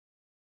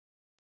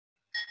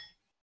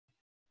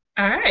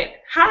All right.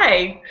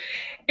 Hi.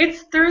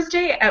 It's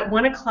Thursday at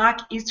 1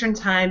 o'clock Eastern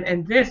Time,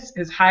 and this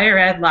is Higher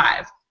Ed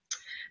Live.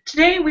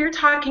 Today, we're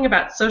talking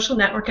about social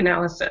network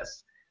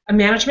analysis, a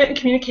management and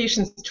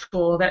communications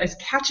tool that is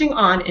catching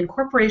on in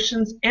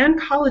corporations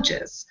and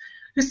colleges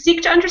who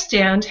seek to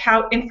understand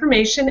how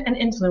information and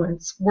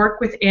influence work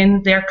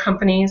within their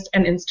companies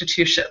and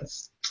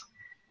institutions.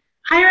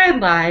 Higher Ed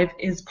Live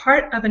is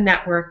part of a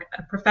network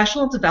of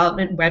professional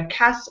development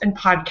webcasts and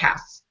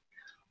podcasts.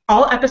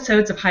 All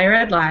episodes of Higher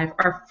Ed Live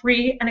are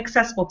free and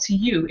accessible to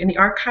you in the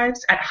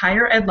archives at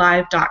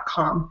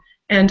higheredlive.com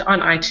and on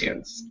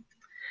iTunes.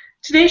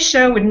 Today's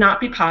show would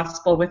not be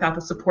possible without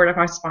the support of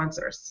our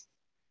sponsors.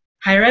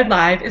 Higher Ed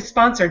Live is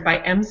sponsored by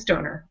M.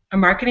 Stoner, a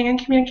marketing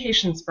and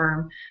communications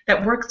firm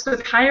that works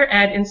with higher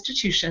ed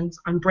institutions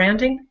on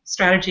branding,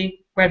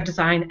 strategy, web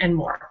design, and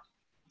more.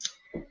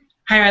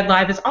 Higher Ed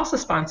Live is also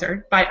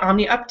sponsored by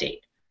Omni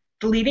Update,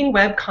 the leading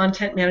web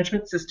content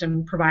management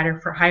system provider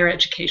for higher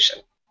education.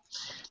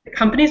 The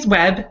company's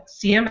web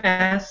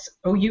CMS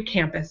OU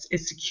campus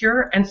is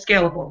secure and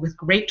scalable with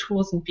great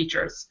tools and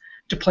features,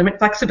 deployment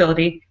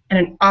flexibility, and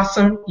an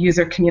awesome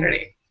user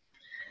community.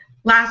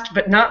 Last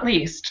but not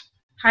least,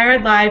 Higher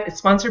Ed Live is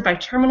sponsored by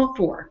Terminal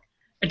 4,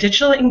 a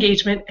digital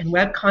engagement and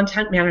web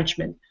content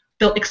management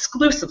built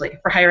exclusively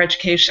for higher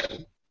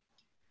education.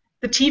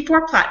 The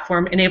T4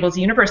 platform enables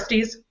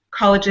universities,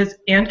 colleges,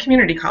 and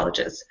community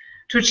colleges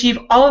to achieve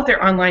all of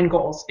their online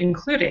goals,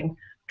 including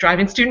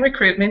driving student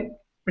recruitment,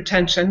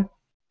 retention,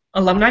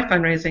 alumni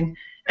fundraising,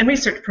 and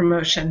research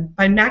promotion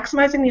by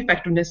maximizing the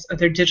effectiveness of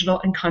their digital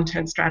and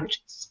content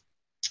strategies.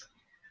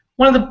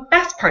 One of the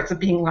best parts of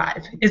being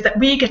live is that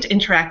we get to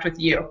interact with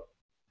you.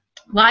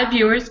 Live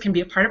viewers can be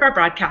a part of our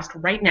broadcast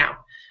right now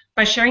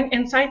by sharing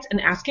insights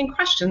and asking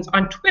questions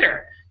on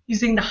Twitter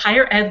using the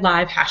Higher Ed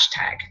Live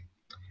hashtag.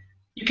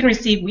 You can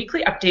receive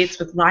weekly updates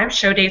with live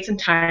show dates and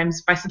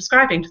times by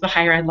subscribing to the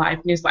Higher Ed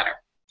Live newsletter.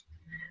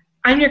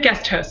 I'm your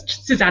guest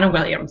host, Susanna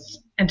Williams.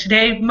 And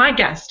today, my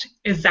guest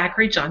is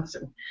Zachary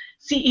Johnson,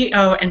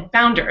 CEO and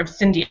founder of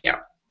Syndio.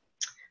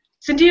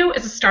 Syndio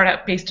is a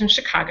startup based in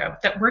Chicago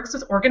that works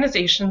with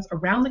organizations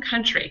around the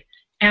country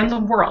and the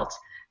world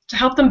to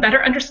help them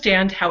better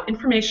understand how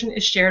information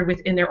is shared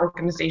within their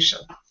organization.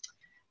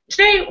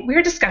 Today,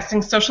 we're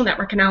discussing social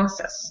network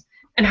analysis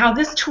and how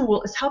this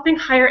tool is helping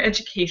higher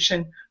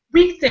education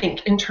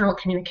rethink internal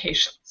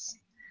communications.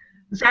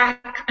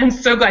 Zach, I'm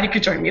so glad you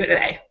could join me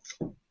today.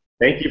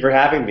 Thank you for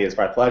having me. It's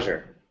my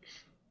pleasure.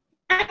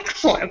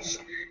 Excellent.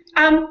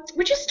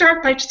 Would you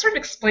start by just sort of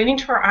explaining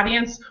to our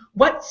audience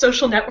what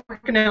social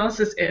network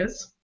analysis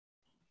is?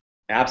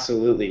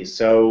 Absolutely.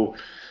 So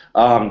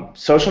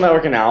social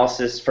network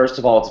analysis, first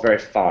of all, it's very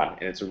fun,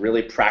 and it's a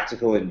really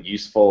practical and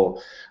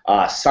useful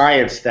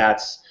science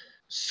that's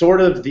sort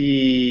of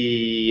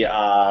the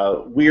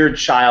weird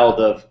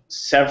child of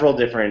several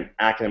different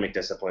academic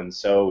disciplines.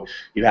 So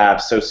you have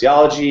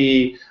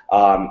sociology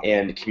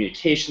and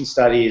communication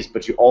studies,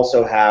 but you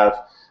also have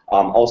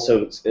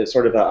also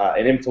sort of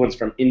an influence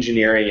from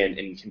engineering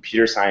and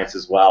computer science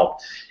as well.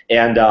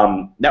 And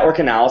network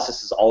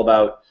analysis is all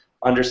about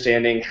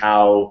understanding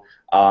how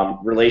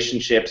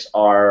relationships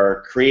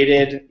are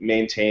created,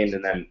 maintained,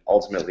 and then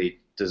ultimately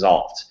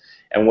dissolved.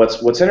 And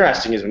what's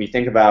interesting is when you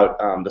think about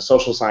the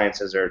social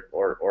sciences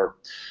or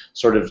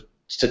sort of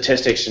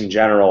statistics in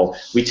general,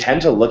 we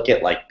tend to look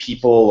at like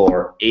people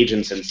or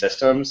agents and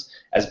systems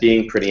as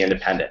being pretty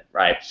independent,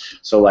 right?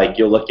 So like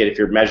you'll look at, if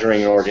you're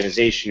measuring an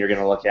organization, you're going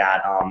to look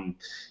at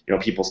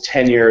people's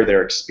tenure,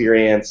 their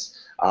experience,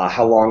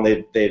 how long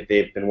they've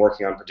been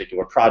working on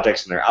particular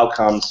projects and their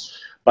outcomes.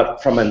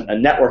 But from a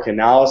network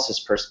analysis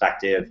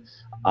perspective,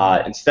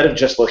 instead of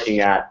just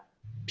looking at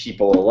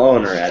people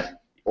alone or at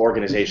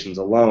organizations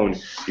alone,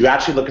 you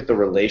actually look at the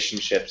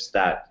relationships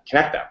that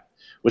connect them,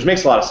 which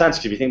makes a lot of sense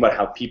if you think about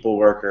how people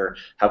work or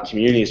how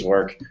communities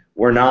work.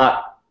 We're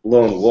not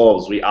lone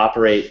wolves. We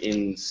operate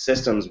in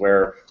systems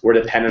where we're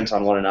dependent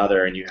on one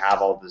another, and you have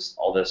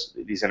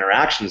these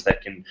interactions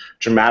that can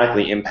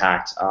dramatically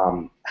impact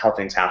how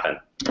things happen.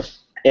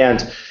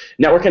 And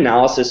network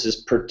analysis is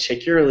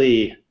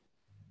particularly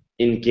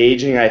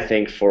engaging, I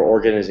think, for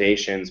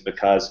organizations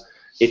because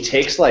it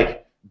takes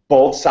like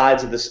both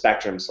sides of the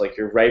spectrum. So like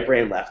your right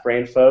brain, left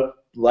brain folk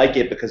like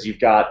it because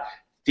you've got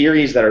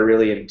theories that are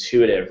really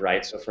intuitive,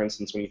 right? So for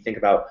instance, when you think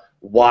about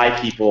why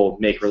people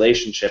make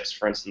relationships,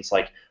 for instance,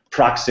 like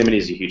proximity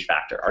is a huge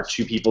factor. Are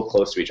two people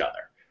close to each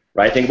other,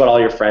 right? Think about all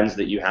your friends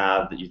that you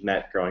have that you've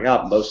met growing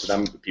up. Most of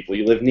them are people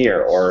you live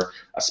near, or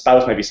a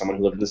spouse might be someone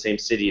who lived in the same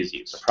city as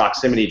you. So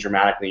proximity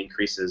dramatically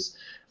increases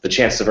the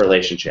chances of a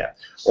relationship.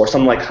 Or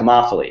something like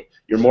homophily.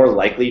 You're more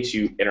likely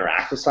to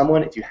interact with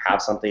someone if you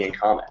have something in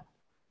common,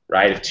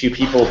 right? If two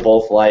people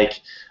both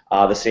like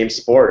the same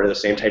sport or the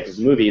same type of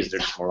movies, they're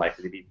just more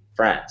likely to be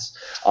friends.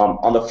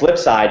 On the flip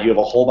side, you have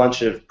a whole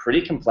bunch of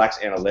pretty complex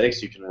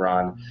analytics you can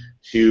run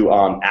to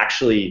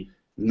actually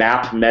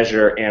map,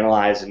 measure,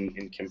 analyze,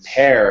 and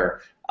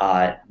compare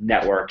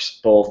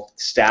networks, both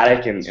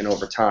static and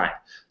over time.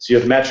 So you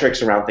have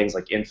metrics around things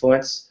like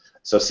influence,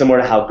 So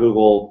similar to how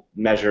Google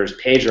measures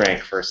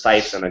PageRank for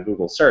sites in a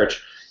Google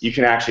search, you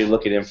can actually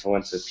look at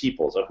influence of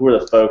people. So who are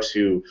the folks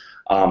who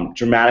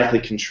dramatically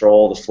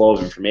control the flow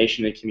of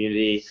information in the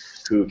community,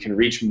 who can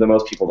reach the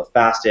most people the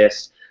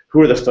fastest,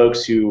 who are the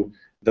folks who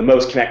the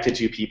most connected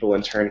to people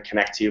in turn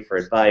connect to you for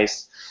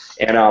advice.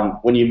 And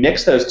when you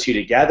mix those two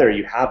together,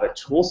 you have a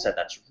tool set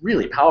that's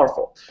really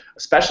powerful,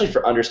 especially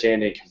for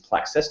understanding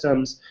complex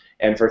systems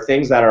and for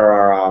things that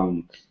are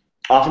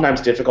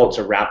oftentimes difficult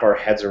to wrap our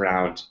heads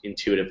around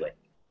intuitively.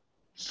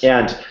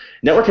 And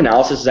network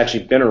analysis has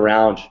actually been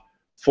around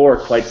for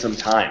quite some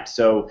time.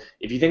 So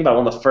if you think about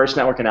one of the first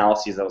network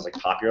analyses that was like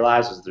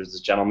popularized, there's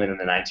this gentleman in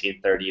the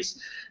 1930s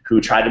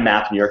who tried to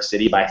map New York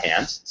City by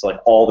hand, so like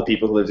all the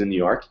people who lived in New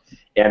York,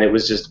 and it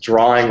was just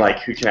drawing like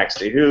who connects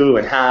to who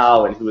and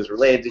how and who is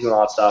related to who and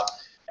all that stuff.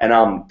 And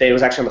it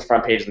was actually on the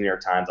front page of the New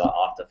York Times.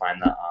 I'll have to find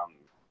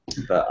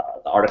the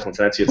article and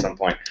send it to you at some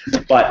point.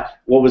 But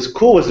what was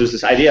cool was there's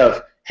this idea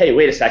of, hey,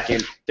 wait a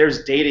second,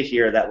 there's data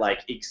here that like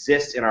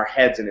exists in our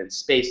heads and in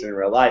space and in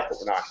real life, but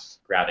we're not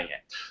grabbing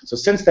it. So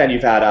since then,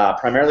 you've had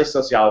primarily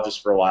sociologists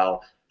for a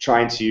while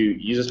trying to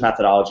use this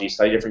methodology,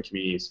 study different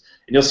communities,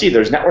 and you'll see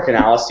there's network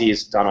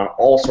analyses done on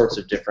all sorts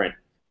of different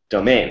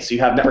domains. So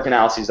you have network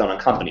analyses done on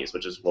companies,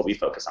 which is what we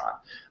focus on,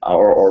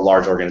 or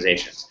large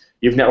organizations.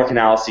 You have network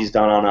analyses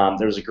done on,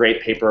 there was a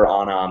great paper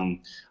on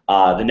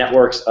the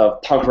networks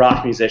of punk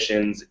rock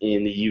musicians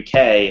in the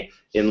UK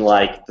in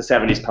like the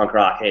 70s punk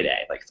rock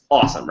heyday. Like, it's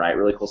awesome, right?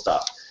 Really cool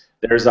stuff.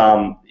 There's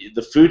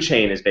the food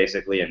chain is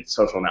basically a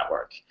social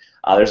network.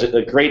 There's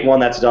a great one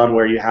that's done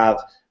where you have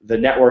the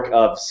network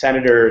of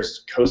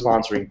senators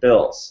co-sponsoring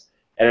bills,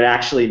 and it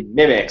actually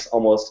mimics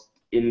almost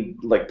in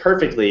like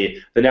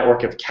perfectly the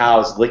network of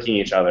cows licking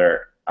each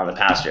other on the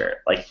pasture.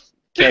 Like,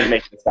 can't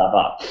make this stuff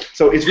up.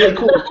 So it's really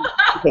cool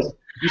because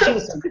you see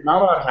this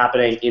phenomenon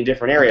happening in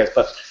different areas.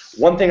 But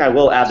one thing I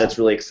will add that's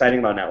really exciting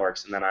about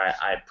networks, and then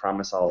I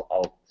promise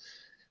I'll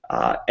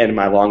end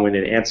my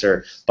long-winded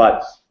answer,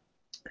 but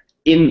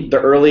in the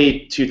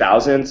early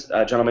 2000s,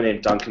 a gentleman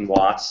named Duncan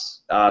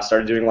Watts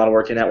started doing a lot of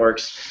work in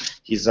networks.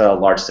 He's a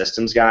large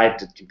systems guy,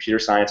 did computer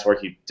science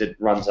work. He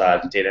runs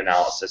data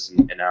analysis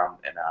and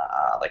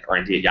like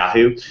R&D at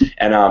Yahoo.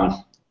 And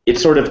it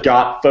sort of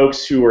got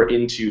folks who were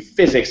into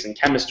physics and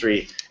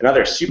chemistry and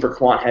other super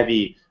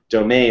quant-heavy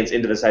domains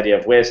into this idea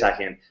of, wait a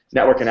second,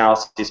 network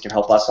analyses can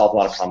help us solve a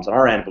lot of problems on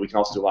our end, but we can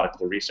also do a lot of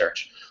cool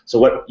research. So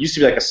what used to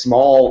be like a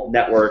small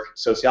network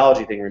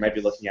sociology thing, where you might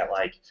be looking at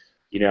like,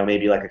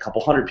 maybe like a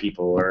couple hundred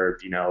people or,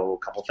 a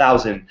couple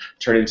thousand,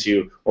 turn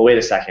into, well, wait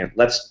a second,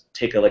 let's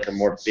take a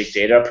more big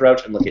data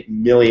approach and look at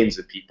millions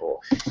of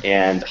people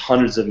and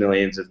hundreds of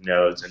millions of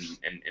nodes and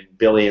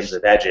billions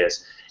of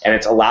edges. And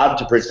it's allowed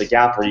to bridge the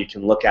gap where you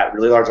can look at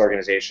really large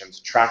organizations,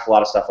 track a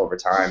lot of stuff over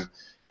time.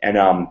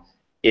 And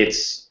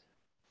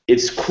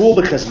it's cool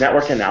because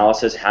network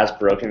analysis has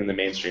broken in the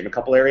mainstream a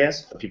couple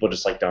areas, but people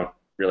just don't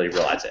really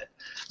realize it.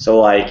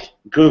 So like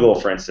Google,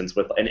 for instance,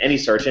 in any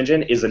search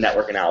engine is a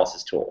network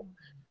analysis tool.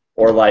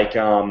 Or like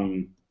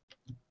when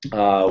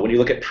you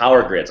look at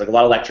power grids, like a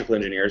lot of electrical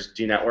engineers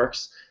do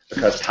networks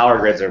because power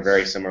grids are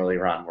very similarly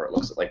run, where it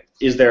looks like,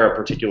 is there a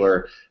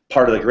particular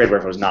part of the grid where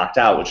if it was knocked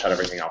out, would shut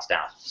everything else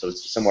down? So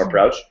it's a similar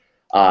approach.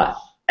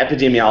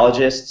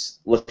 Epidemiologists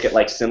look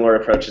at similar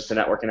approaches to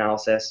network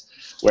analysis,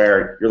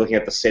 where you're looking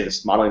at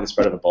modeling the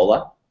spread of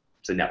Ebola.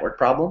 It's a network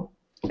problem.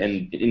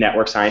 And in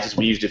network scientists,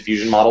 we use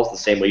diffusion models the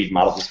same way you'd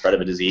model the spread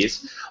of a disease.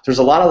 So there's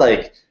a lot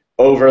of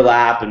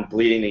overlap and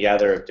bleeding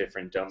together of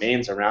different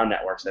domains around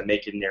networks that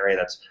make it an area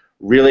that's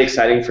really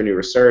exciting for new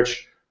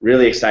research,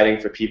 really exciting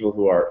for people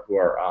who are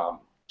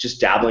just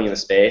dabbling in the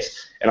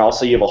space. And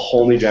also you have a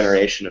whole new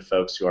generation of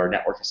folks who are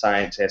network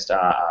scientists,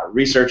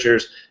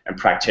 researchers, and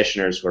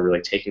practitioners who are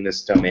really taking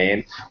this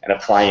domain and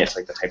applying it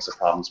to the types of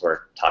problems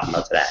we're talking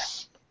about today.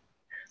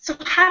 So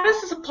how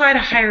does this apply to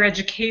higher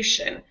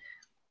education?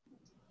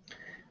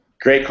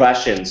 Great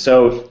question.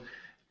 So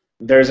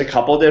there's a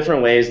couple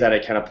different ways that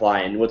it can apply,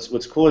 and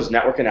what's cool is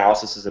network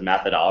analysis is a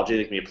methodology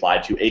that can be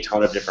applied to a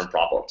ton of different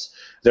problems.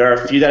 There are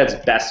a few that it's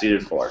best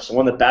suited for. So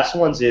one of the best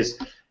ones is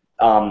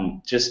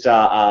just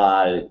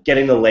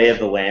getting the lay of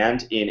the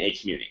land in a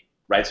community,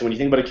 right? So when you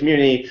think about a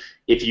community,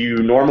 if you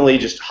normally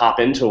just hop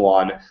into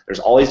one, there's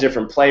all these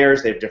different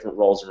players, they have different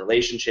roles and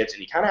relationships,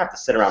 and you kind of have to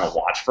sit around and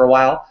watch for a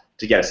while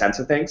to get a sense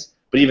of things.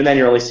 But even then,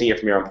 you're only seeing it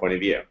from your own point of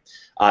view.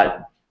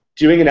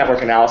 Doing a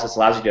network analysis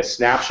allows you to get a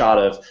snapshot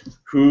of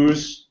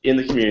who's in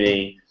the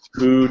community,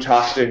 who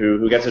talks to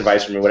who gets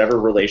advice from who, whatever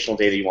relational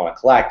data you want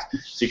to collect,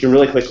 so you can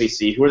really quickly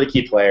see who are the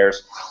key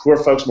players, who are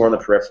folks more on the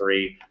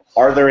periphery,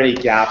 are there any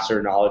gaps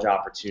or knowledge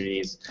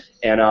opportunities,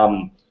 and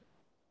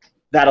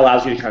that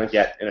allows you to kind of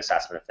get an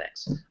assessment of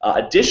things.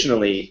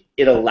 Additionally,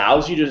 it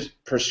allows you to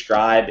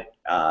prescribe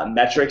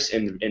metrics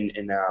and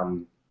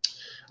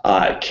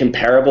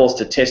comparable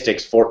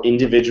statistics for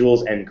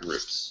individuals and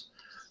groups.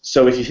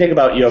 So if you think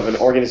about, you have an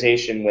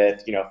organization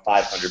with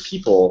 500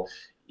 people,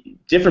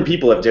 different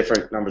people have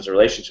different numbers of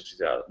relationships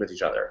with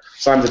each other.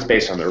 Sometimes it's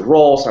based on their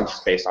role, sometimes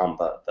it's based on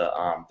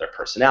their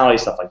personality,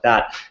 stuff like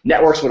that.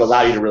 Networks would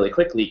allow you to really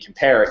quickly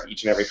compare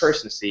each and every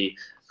person to see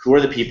who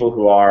are the people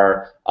who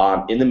are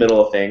in the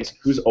middle of things,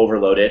 who's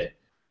overloaded,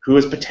 who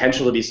has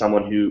potential to be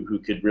someone who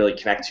could really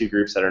connect two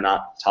groups that are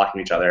not talking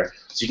to each other.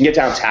 So you can get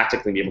down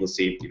tactically and be able to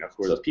see,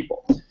 who are those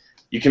people.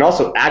 You can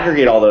also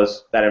aggregate all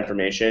that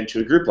information to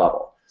a group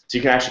level. So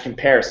you can actually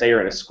compare, say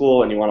you're in a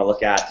school and you want to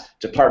look at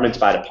department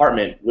by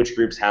department, which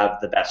groups have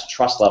the best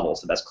trust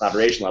levels, the best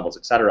collaboration levels,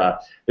 et cetera.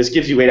 This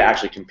gives you a way to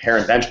actually compare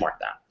and benchmark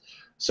them.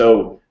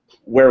 So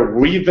where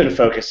we've been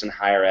focused in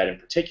higher ed in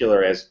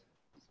particular is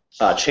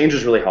change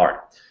is really hard.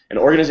 And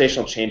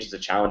organizational change is a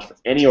challenge for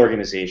any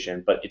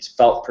organization, but it's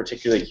felt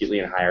particularly acutely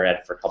in higher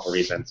ed for a couple of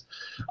reasons.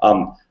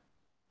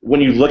 When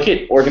you look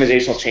at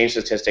organizational change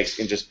statistics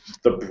in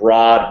just the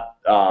broad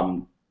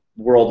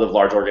world of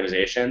large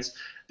organizations,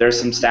 there's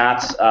some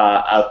stats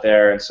out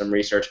there and some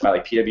research by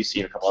like PwC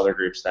and a couple other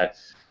groups that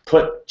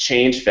put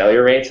change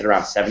failure rates at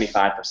around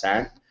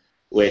 75%,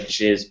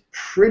 which is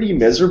pretty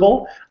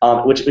miserable,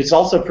 which is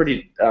also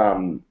pretty,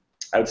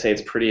 I would say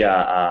it's pretty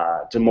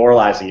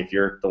demoralizing if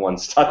you're the one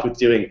stuck with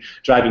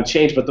driving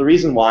change. But the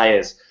reason why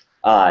is,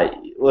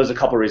 well, there's a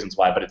couple reasons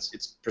why, but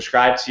it's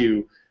prescribed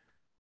to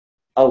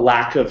a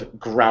lack of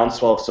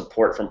groundswell of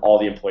support from all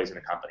the employees in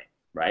a company,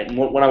 right? And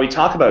when we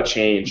talk about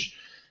change,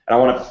 and I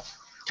want to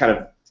kind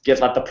of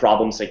let the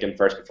problem sink in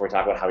first before we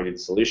talk about how we do the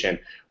solution.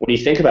 When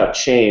you think about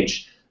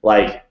change,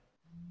 like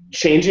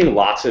changing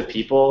lots of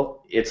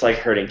people, it's like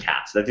herding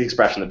cats. That's the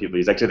expression that people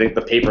use. Actually, I think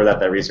the paper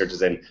that research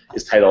is in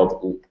is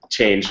titled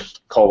 "Change: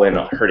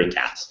 Herding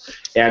Cats."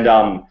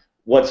 And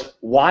what's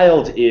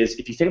wild is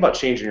if you think about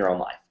change in your own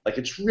life, like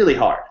it's really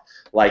hard.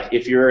 Like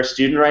if you're a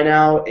student right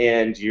now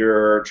and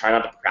you're trying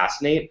not to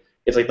procrastinate,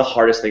 it's like the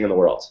hardest thing in the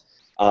world.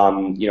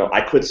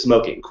 I quit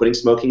smoking. Quitting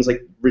smoking is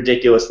like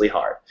ridiculously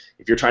hard.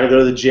 If you're trying to go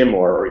to the gym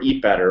more or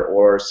eat better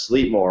or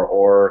sleep more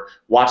or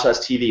watch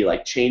less TV,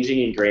 like changing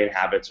ingrained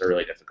habits are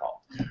really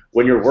difficult.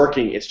 When you're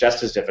working, it's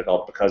just as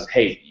difficult because,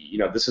 hey,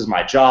 this is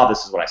my job,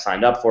 this is what I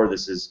signed up for,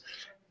 this is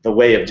the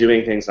way of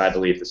doing things, and I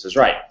believe this is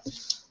right.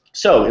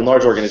 So in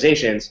large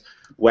organizations,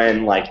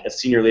 when like a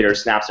senior leader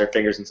snaps their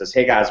fingers and says,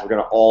 hey guys, we're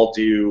going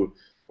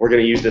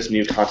to use this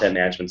new content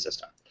management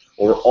system,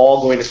 or we're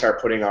all going to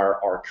start putting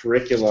our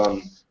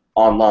curriculum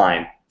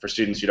online for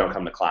students who don't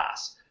come to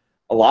class.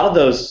 A lot of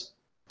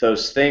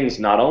those things,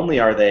 not only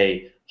are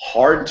they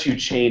hard to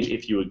change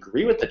if you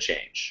agree with the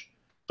change,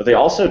 but they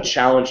also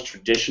challenge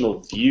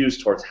traditional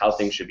views towards how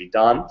things should be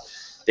done.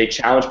 They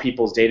challenge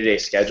people's day-to-day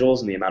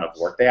schedules and the amount of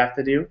work they have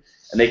to do,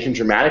 and they can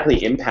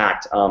dramatically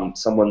impact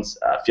someone's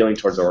feeling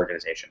towards their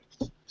organization.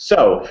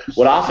 So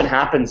what often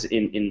happens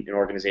in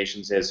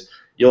organizations is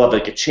you'll have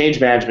like a change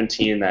management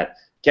team that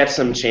gets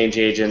some change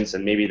agents,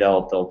 and maybe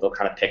they'll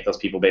kind of pick those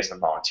people based on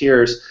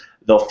volunteers.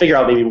 They'll figure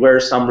out maybe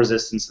where's some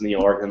resistance in the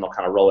org, and they'll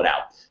kind of roll it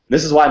out. And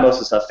this is why most of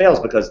the stuff fails,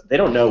 because they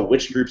don't know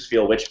which groups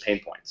feel which pain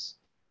points,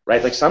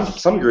 right? Like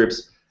some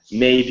groups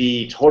may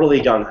be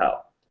totally gung-ho,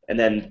 and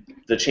then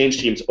the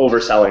change team's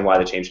overselling why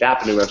the change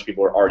happened, and a bunch of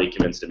people are already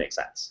convinced it makes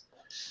sense.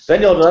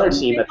 Then you'll have another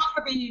team that's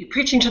be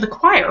preaching to the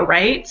choir,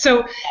 right?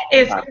 So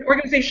as an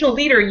organizational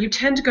leader, you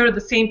tend to go to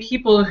the same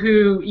people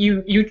who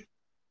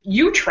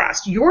you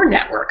trust, your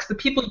networks, the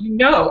people you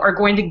know are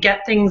going to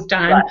get things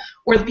done, right,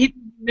 or the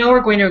people you know are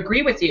going to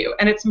agree with you.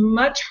 And it's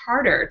much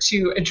harder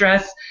to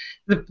address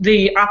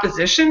the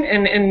opposition.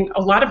 And in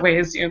a lot of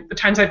ways, the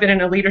times I've been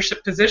in a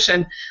leadership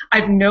position,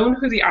 I've known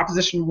who the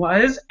opposition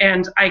was,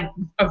 and I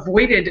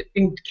avoided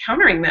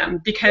encountering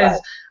them because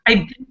right, I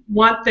didn't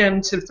want them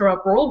to throw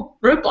up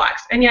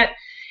roadblocks. And yet,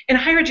 in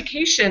higher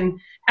education,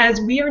 as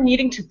we are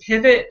needing to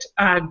pivot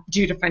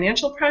due to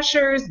financial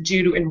pressures,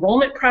 due to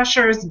enrollment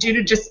pressures, due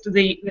to just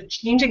the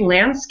changing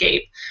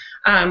landscape,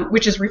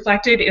 which is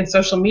reflected in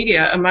social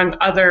media, among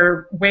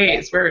other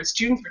ways, where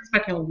students are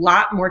expecting a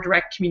lot more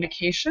direct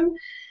communication,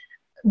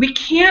 we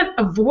can't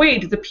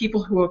avoid the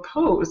people who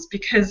oppose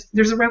because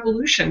there's a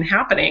revolution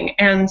happening.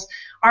 And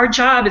our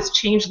job as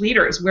change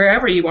leaders,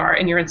 wherever you are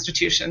in your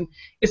institution,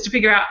 is to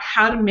figure out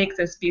how to make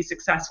this be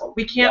successful.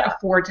 We can't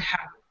afford to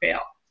have it fail.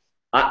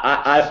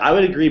 I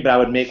would agree, but I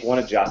would make one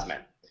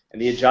adjustment.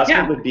 And the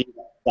adjustment would be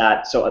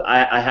that, so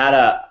I had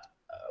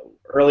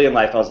early in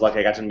life, I was lucky,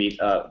 I got to meet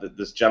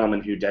this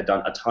gentleman who had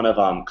done a ton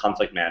of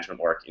conflict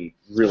management work, and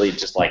really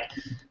just like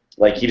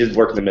he did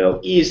work in the Middle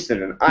East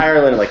and in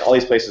Ireland, and like all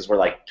these places where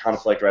like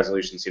conflict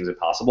resolution seems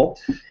impossible.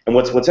 And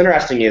what's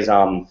interesting is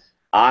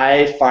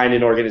I find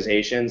in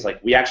organizations,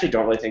 like we actually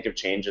don't really think of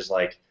change as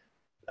like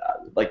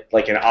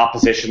an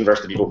opposition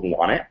versus the people who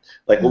want it.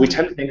 Like what we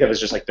tend to think of is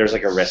just like there's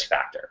like a risk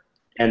factor.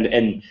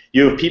 And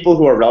you have people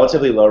who are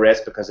relatively low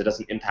risk because it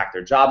doesn't impact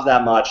their jobs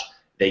that much.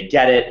 They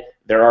get it.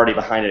 They're already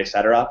behind it,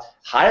 etc.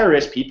 Higher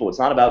risk people, it's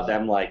not about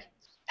them like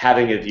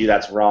having a view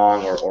that's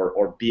wrong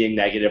or being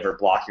negative or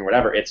blocking or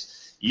whatever.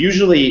 It's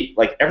usually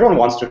like everyone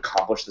wants to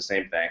accomplish the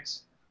same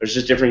things. There's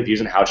just different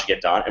views on how it should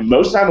get done. And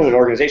most of the time in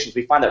organizations,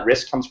 we find that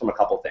risk comes from a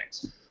couple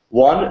things.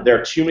 One, there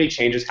are too many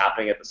changes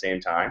happening at the same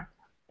time.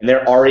 and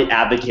they're already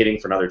advocating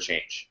for another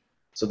change.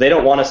 So they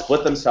don't want to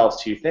split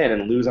themselves too thin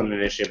and lose on an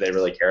initiative they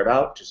really care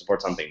about to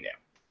support something new.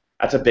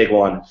 That's a big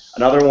one.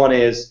 Another one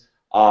is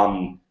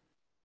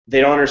they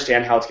don't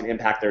understand how it's going to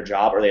impact their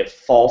job, or they have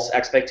false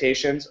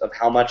expectations of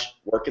how much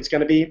work it's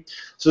going to be.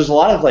 So there's a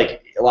lot of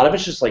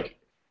it's just like,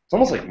 it's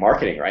almost like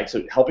marketing, right?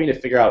 So helping to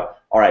figure out,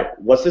 all right,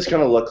 what's this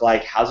going to look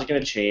like? How's it going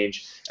to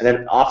change? And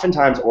then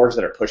oftentimes orgs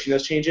that are pushing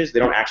those changes, they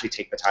don't actually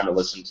take the time to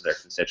listen to their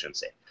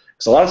constituency.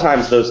 So a lot of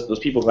times those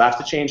people who have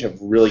to change have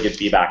really good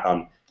feedback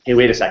on, hey,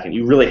 wait a second,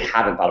 you really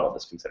haven't thought about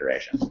this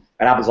consideration.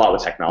 That happens a lot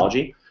with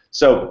technology.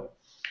 So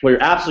well,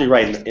 you're absolutely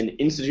right, and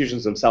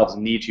institutions themselves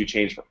need to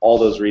change for all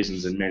those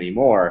reasons and many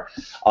more.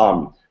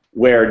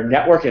 Where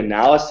network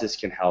analysis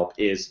can help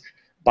is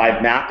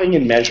by mapping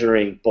and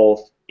measuring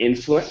both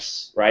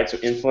influence, right? So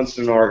influence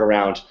in an org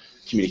around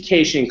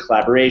communication,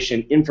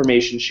 collaboration,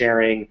 information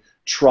sharing,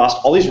 trust,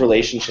 all these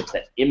relationships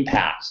that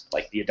impact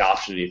like the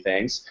adoption of new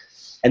things,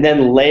 and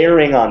then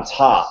layering on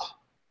top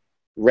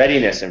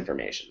readiness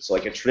information. So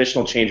like a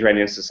traditional change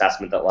readiness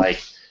assessment that like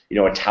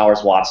a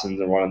Towers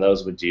Watson or one of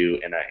those would do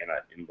in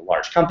a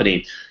large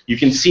company. You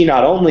can see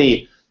not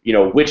only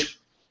which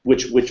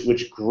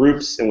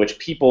groups and which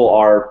people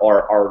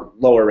are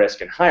lower risk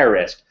and higher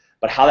risk,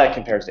 but how that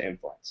compares to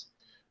influence.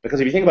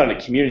 Because if you think about it in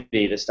a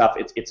community, this stuff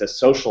it's a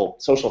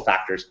social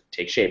factors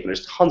take shape, and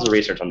there's tons of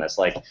research on this.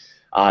 Like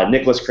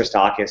Nicholas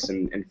Christakis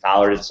and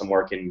Fowler did some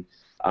work in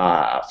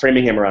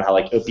framing him around how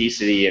like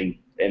obesity and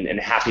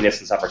happiness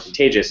and stuff are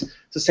contagious.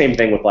 It's the same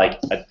thing with like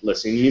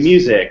listening to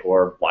music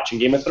or watching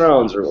Game of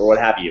Thrones or what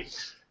have you.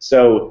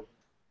 So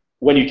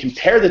when you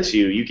compare the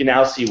two, you can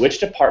now see which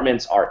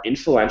departments are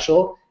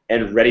influential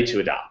and ready to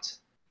adopt.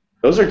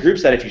 Those are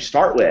groups that if you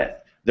start with,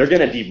 they're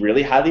going to be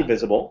really highly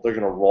visible. They're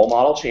going to role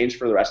model change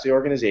for the rest of the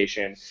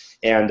organization,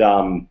 and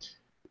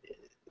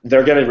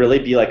they're going to really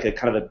be like a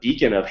kind of a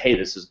beacon of, hey,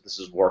 this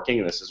is working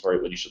and this is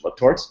what you should look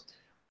towards.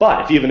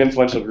 But if you have an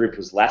influential group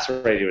who's less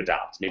ready to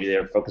adopt, maybe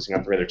they're focusing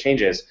on further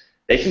changes,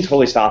 they can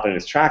totally stop it in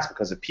its tracks,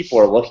 because if people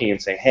are looking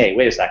and saying, hey,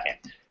 wait a second,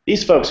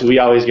 these folks who we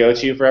always go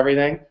to for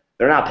everything,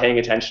 they're not paying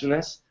attention to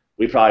this,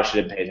 we probably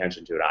shouldn't pay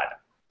attention to it either.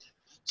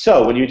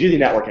 So when you do the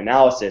network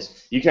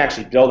analysis, you can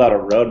actually build out a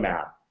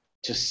roadmap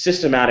to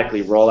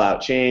systematically roll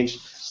out change,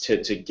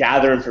 to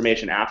gather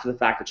information after the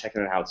fact, to check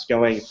in on how it's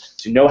going,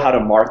 to know how to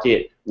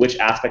market which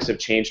aspects of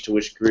change to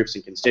which groups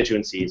and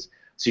constituencies,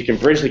 so you can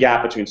bridge the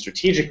gap between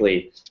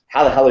strategically,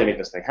 how the hell do we make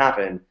this thing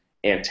happen,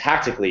 and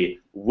tactically,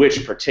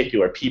 which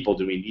particular people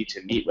do we need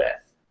to meet with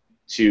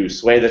to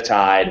sway the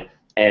tide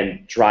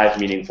and drive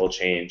meaningful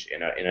change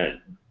in a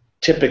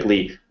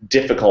typically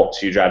difficult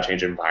to drive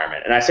change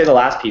environment. And I say the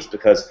last piece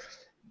because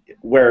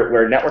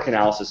where network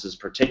analysis is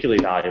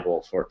particularly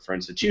valuable for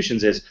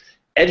institutions is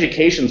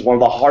education is one of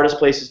the hardest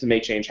places to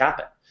make change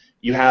happen.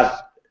 You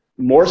have,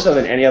 more so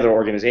than any other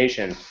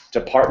organization,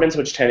 departments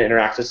which tend to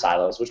interact as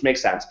silos, which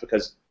makes sense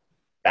because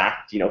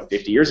back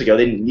 50 years ago,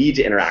 they didn't need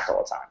to interact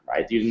all the time,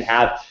 right? You didn't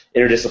have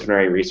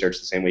interdisciplinary research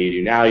the same way you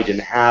do now. You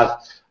didn't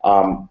have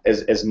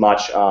as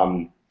much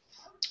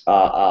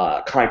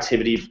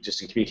connectivity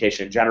just in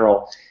communication in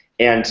general.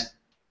 And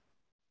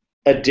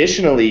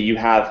additionally, you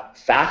have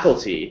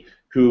faculty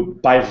who,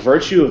 by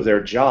virtue of their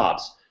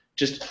jobs,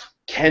 just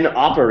can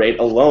operate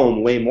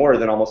alone way more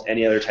than almost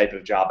any other type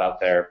of job out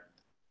there,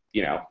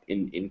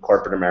 in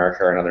corporate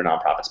America or in other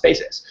nonprofit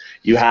spaces.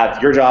 You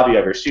have your job, you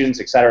have your students,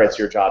 et cetera. It's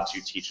your job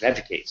to teach and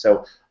educate.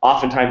 So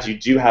oftentimes you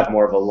do have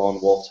more of a lone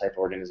wolf type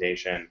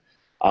organization,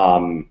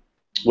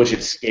 which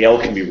at scale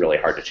can be really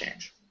hard to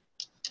change.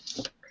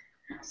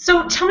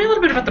 So tell me a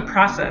little bit about the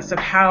process of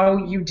how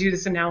you do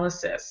this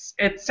analysis.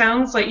 It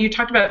sounds like you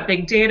talked about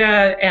big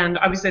data, and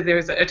obviously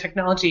there's a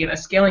technology and a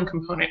scaling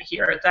component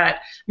here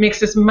that makes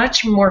this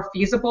much more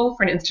feasible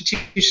for an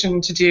institution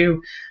to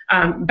do.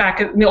 Back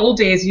in the old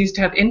days, you used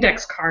to have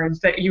index cards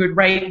that you would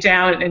write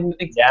down and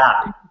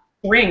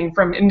bring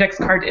from index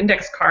card to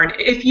index card.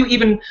 If you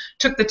even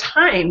took the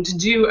time to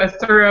do a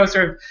thorough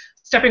sort of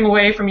stepping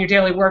away from your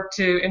daily work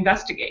to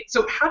investigate.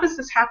 So how does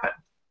this happen?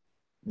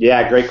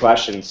 Yeah, great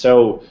question.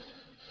 So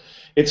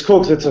it's cool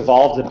because it's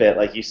evolved a bit,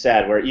 like you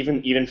said, where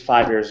even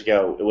 5 years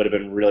ago, it would have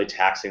been really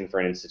taxing for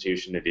an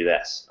institution to do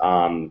this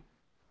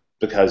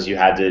because you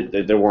had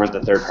to, there weren't the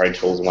third-party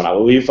tools and whatnot.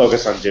 What we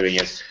focus on doing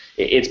is,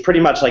 it's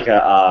pretty much like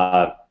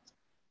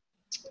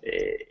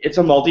it's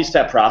a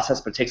multi-step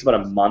process, but it takes about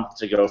a month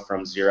to go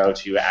from zero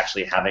to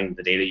actually having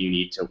the data you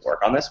need to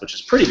work on this, which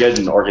is pretty good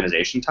in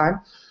organization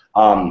time.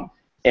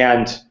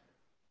 And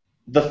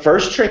the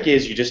first trick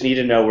is you just need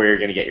to know where you're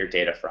going to get your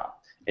data from.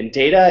 And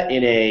data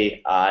in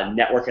a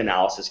network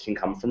analysis can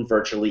come from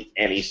virtually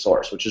any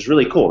source, which is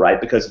really cool, right?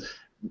 Because,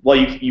 well,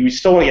 you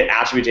still want to get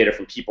attribute data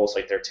from people, so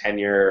like their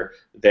tenure,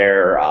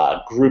 their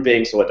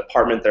grouping, so what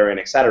department they're in,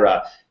 et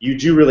cetera. You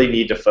do really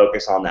need to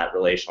focus on that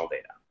relational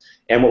data.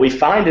 And what we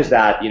find is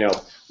that,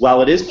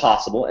 while it is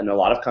possible, and a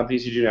lot of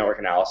companies who do network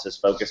analysis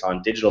focus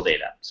on digital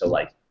data, so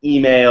like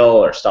email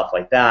or stuff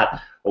like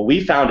that, what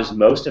we found is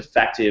most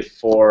effective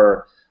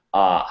for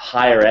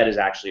higher ed is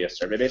actually a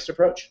survey-based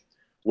approach,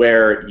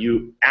 where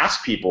you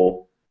ask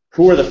people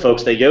who are the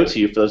folks they go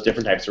to for those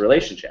different types of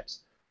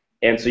relationships.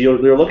 And so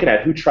you're looking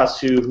at who trusts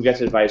who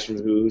gets advice from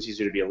who's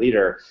easier to be a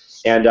leader.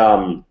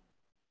 And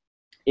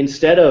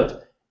instead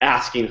of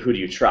asking who do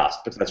you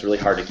trust, because that's really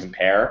hard to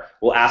compare,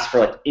 we'll ask for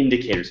like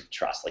indicators of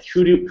trust. Like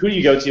who do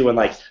you go to when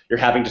like you're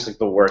having just like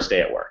the worst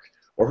day at work?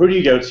 Or who do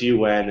you go to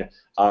when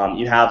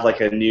you have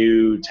like a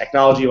new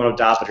technology you want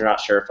to adopt but you're not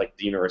sure if like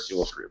the university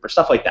will approve, or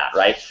stuff like that,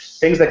 right?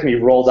 Things that can be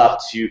rolled up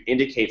to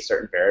indicate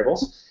certain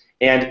variables.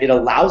 And it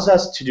allows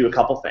us to do a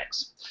couple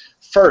things.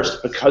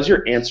 First, because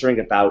you're answering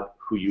about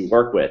who you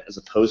work with, as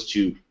opposed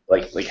to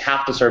like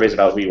half the surveys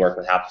about who you work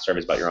with, half the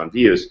surveys about your own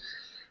views,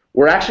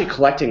 we're actually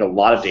collecting a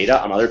lot of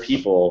data on other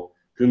people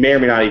who may or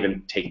may not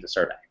even take the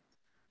survey.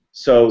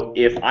 So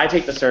if I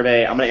take the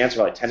survey, I'm going to answer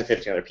like 10 to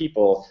 15 other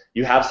people,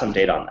 you have some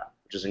data on them,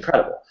 which is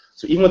incredible.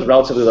 So even with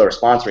relatively low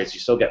response rates, you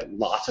still get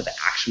lots of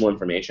actionable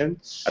information.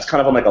 That's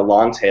kind of on like a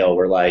long tail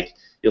where like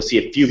you'll see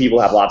a few people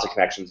have lots of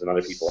connections and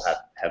other people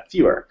have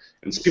fewer.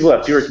 And some people who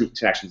have fewer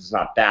connections is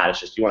not bad. It's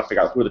just you want to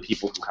figure out who are the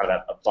people who kind of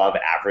have above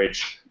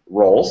average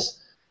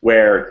roles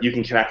where you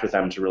can connect with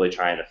them to really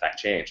try and affect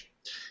change.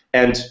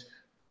 And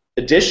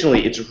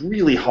additionally, it's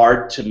really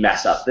hard to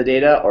mess up the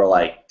data or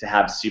like to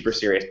have super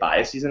serious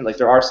biases in it. Like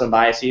there are some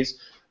biases,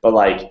 but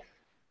like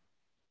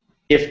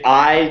if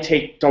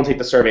I don't take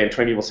the survey and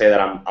 20 people say that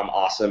I'm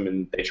awesome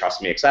and they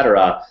trust me,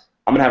 etc.,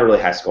 I'm gonna have a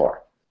really high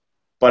score.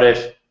 But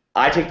if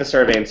I take the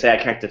survey and say I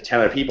connect to 10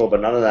 other people,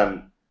 but none of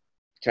them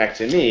connect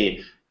to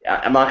me,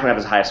 I'm not gonna have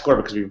as high a score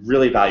because we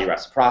really value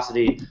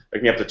reciprocity. There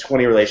can be up to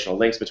 20 relational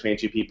links between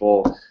two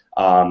people.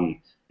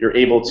 You're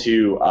able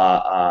to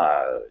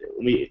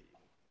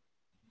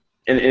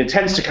and it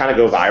tends to kind of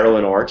go viral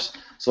in orgs.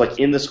 So like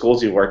in the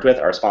schools we worked with,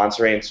 our response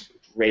rates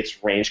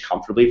range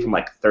comfortably from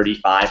like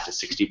 35 to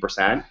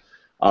 60%.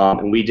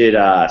 And we did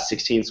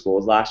 16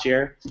 schools last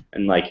year,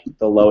 and like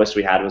the lowest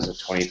we had was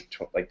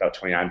about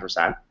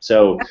 29%.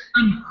 So that's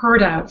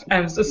unheard of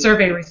as a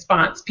survey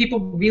response. People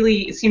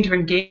really seem to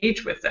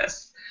engage with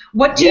this.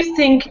 What do you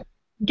think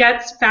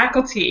gets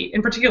faculty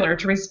in particular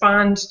to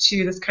respond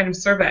to this kind of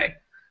survey?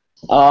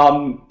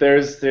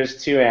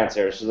 There's two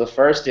answers. So the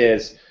first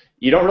is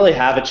you don't really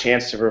have a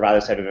chance to provide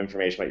this type of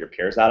information about your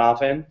peers that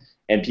often,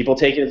 and people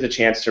take it as a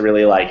chance to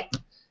really like,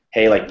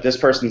 hey, like this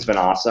person's been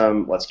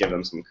awesome, let's give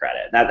them some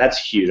credit. That's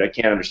huge. I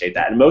can't understate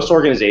that. And most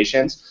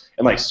organizations,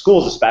 and like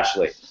schools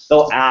especially,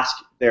 they'll ask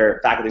their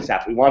faculty and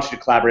staff, we want you to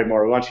collaborate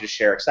more, we want you to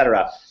share,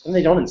 etc. And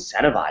they don't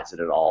incentivize it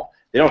at all.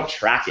 They don't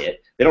track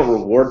it. They don't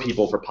reward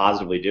people for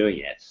positively doing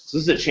it. So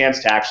this is a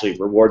chance to actually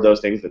reward those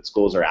things that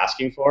schools are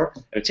asking for.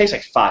 And it takes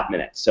like 5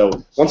 minutes. So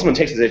once someone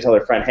takes it, they tell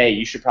their friend, hey,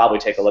 you should probably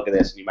take a look at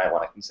this and you might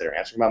want to consider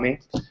answering about me.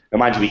 Now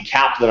mind you, we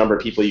capped the number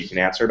of people you can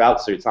answer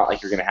about, so it's not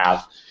like you're going to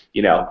have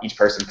each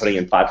person putting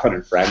in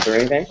 500 friends or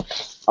anything.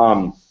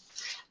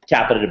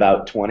 Cap it at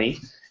about 20.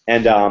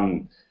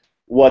 And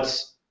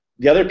what's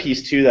the other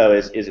piece too, though,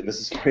 is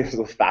this is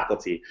with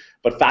faculty,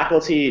 but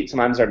faculty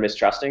sometimes are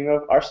mistrusting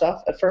of our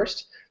stuff at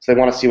first, so they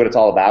want to see what it's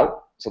all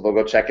about, so they'll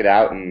go check it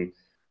out. And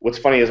what's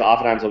funny is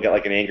oftentimes they'll get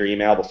like an angry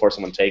email before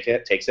someone takes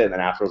it, and then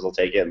afterwards they'll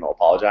take it and they'll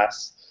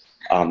apologize.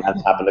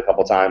 That's happened a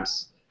couple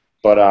times,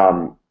 but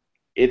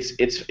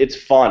it's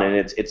fun and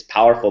it's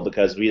powerful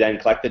because we then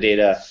collect the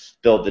data,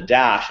 build the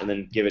dash, and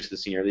then give it to the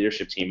senior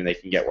leadership team, and they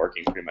can get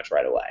working pretty much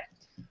right away.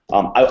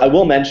 I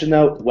will mention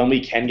though, when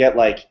we can get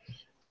like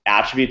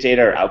attribute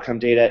data or outcome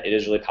data, it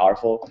is really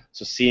powerful.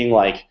 So seeing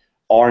like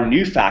our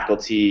new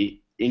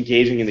faculty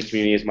engaging in the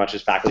community as much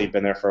as faculty have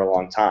been there for a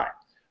long time,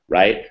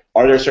 right?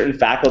 Are there certain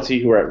faculty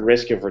who are at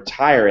risk of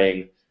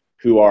retiring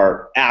who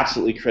are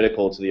absolutely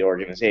critical to the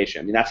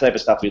organization? I mean, that's the type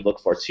of stuff we look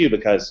for too,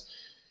 because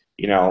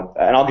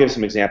and I'll give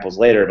some examples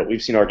later, but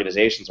we've seen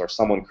organizations where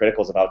someone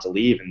critical is about to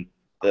leave and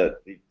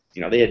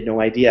they had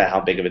no idea how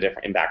big of a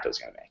different impact it was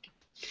going to make.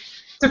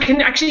 So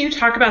can actually you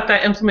talk about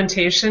that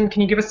implementation?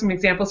 Can you give us some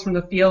examples from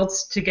the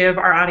fields to give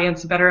our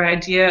audience a better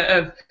idea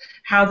of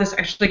how this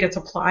actually gets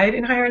applied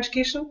in higher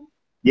education?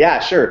 Yeah,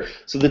 sure.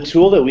 So the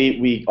tool that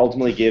we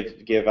ultimately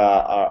give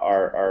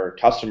our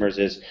customers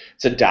is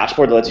it's a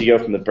dashboard that lets you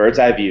go from the bird's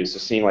eye view, so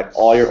seeing like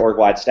all your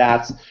org-wide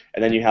stats,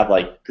 and then you have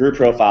like group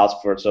profiles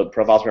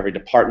profiles for every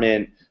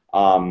department,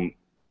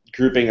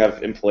 grouping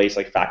of employees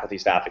like faculty,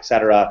 staff,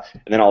 etc.,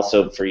 and then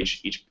also for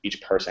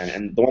each person.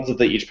 And the ones at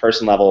the each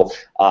person level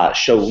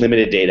show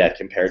limited data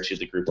compared to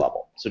the group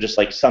level. So just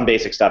like some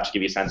basic stuff to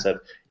give you a sense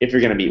of if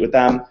you're going to meet with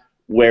them,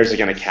 where's it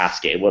going to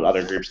cascade, what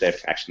other groups they have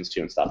connections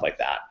to, and stuff like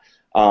that.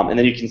 And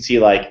then you can see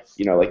like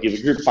you have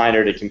a group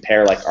finder to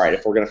compare like, all right,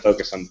 if we're going to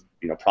focus on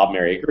problem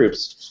area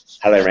groups,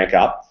 how do they rank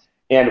up?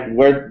 And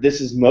where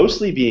this is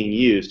mostly being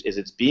used is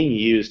it's being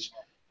used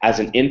as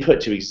an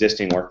input to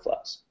existing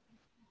workflows.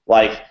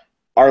 Like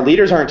our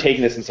leaders aren't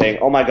taking this and saying,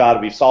 oh my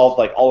God, we've solved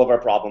like all of our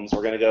problems.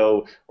 We're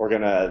gonna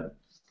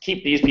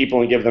keep these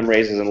people and give them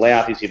raises and lay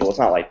off these people. It's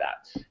not like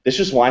that. This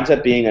just winds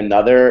up being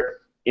another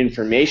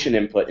information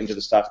input into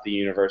the stuff the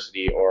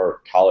university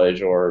or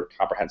college or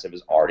comprehensive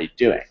is already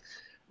doing,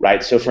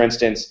 right? So for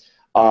instance,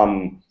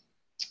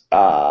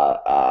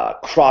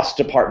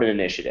 cross-department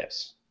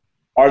initiatives,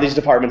 are these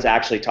departments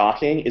actually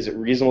talking? Is it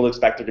reasonable to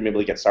expect they're going to be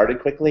able to get started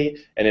quickly?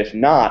 And if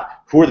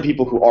not, who are the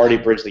people who already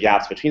bridge the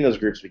gaps between those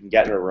groups we can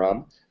get in a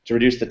room to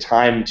reduce the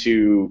time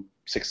to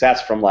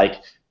success from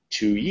like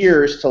 2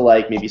 years to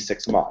like maybe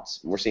 6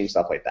 months? We're seeing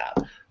stuff like that.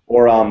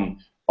 Or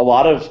a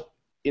lot of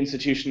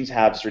institutions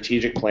have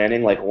strategic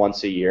planning like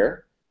once a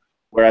year,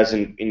 whereas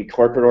in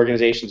corporate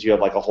organizations you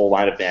have like a whole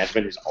line of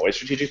management who's always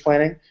strategic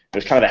planning.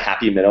 There's kind of a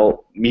happy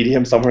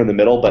medium somewhere in the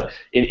middle, but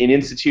in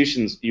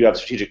institutions you have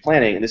strategic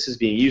planning, and this is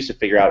being used to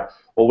figure out,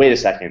 well, wait a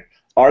second,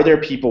 are there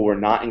people we're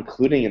not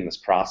including in this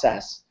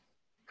process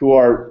who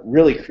are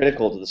really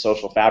critical to the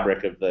social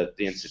fabric of the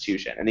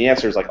institution? And the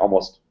answer is like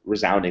almost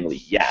resoundingly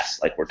yes,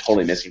 like we're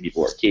totally missing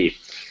people who are key.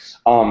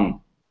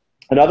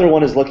 Another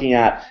one is looking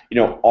at,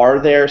 are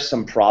there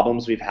some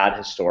problems we've had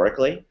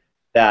historically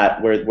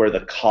that where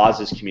the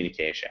cause is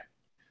communication?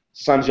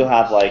 Sometimes you'll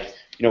have like,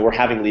 we're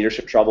having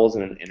leadership troubles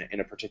in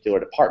a particular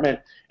department,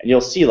 and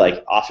you'll see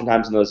like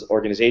oftentimes in those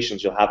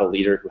organizations you'll have a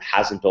leader who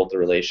hasn't built the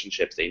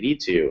relationships they need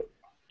to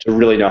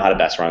really know how to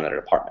best run their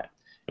department.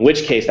 In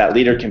which case that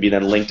leader can be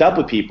then linked up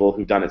with people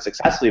who've done it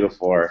successfully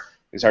before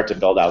and start to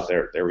build out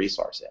their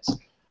resources.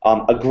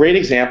 A great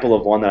example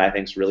of one that I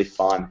think is really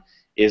fun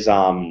is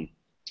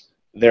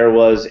there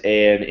was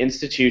an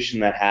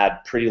institution that had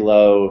pretty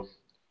low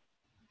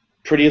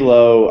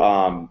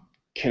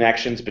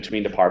connections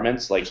between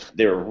departments. Like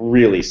they were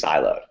really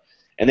siloed,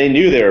 and they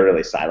knew they were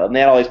really siloed, and they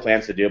had all these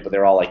plans to do it, but they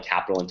were all like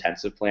capital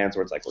intensive plans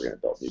where it's like we're going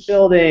to build new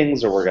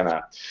buildings, or we're going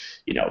to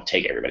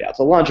take everybody out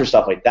to lunch or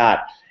stuff like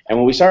that. And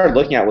what we started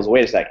looking at was,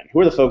 wait a second,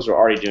 who are the folks who are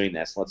already doing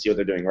this? Let's see what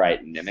they're doing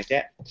right and mimic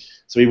it.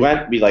 So we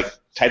like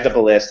typed up a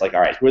list, like, all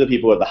right, who are the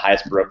people who have the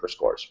highest broker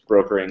scores?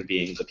 Brokering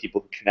being the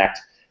people who connect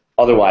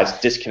otherwise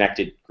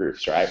disconnected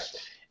groups, right?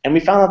 And we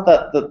found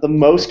out that the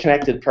most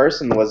connected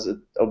person was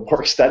a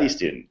work-study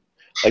student.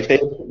 Like they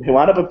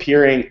wound up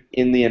appearing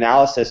in the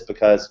analysis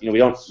because we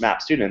don't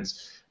map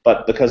students,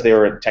 but because they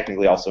were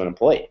technically also an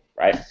employee,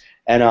 right?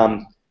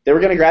 And they were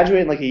going to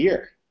graduate in like a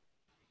year,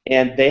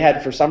 and they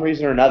had for some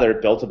reason or another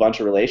built a bunch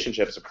of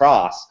relationships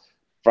across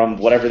from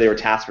whatever they were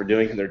tasked for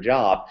doing in their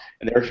job,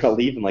 and they were going to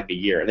leave in like a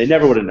year, and they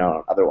never would have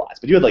known otherwise.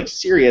 But you had like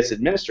serious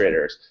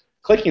administrators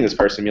clicking this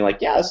person and being like,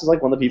 yeah, this is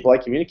like one of the people I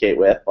communicate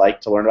with, like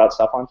to learn about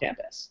stuff on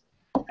campus.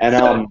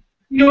 And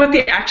what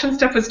the action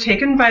step was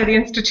taken by the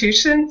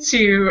institution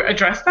to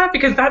address that?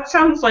 Because that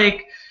sounds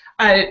like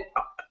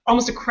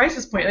almost a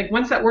crisis point. Like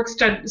once that work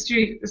study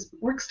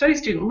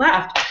student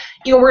left,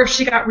 where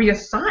she got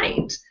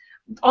reassigned,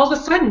 all of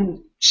a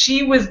sudden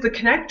she was the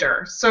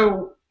connector.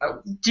 So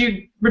do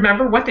you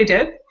remember what they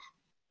did?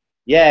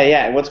 Yeah.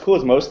 And what's cool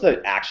is most of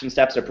the action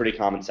steps are pretty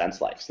common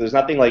sense like. So there's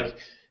nothing like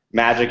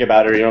magic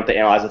about it, or you don't have to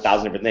analyze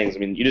 1,000 different things. I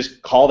mean, you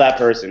just call that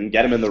person,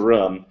 get them in the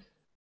room,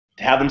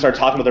 have them start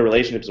talking about their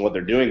relationships and what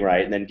they're doing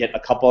right, and then get a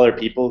couple other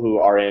people who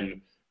are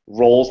in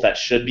roles that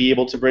should be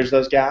able to bridge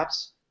those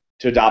gaps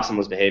to adopt some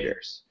of those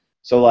behaviors.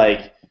 So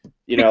like,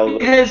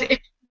 because it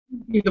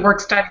should be the work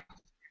study,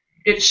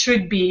 it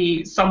should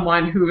be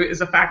someone who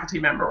is a faculty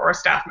member or a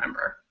staff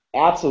member.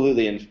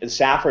 Absolutely, and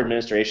staff or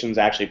administration is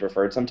actually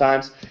preferred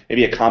sometimes,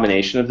 maybe a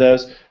combination of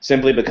those,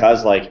 simply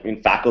because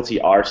faculty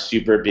are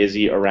super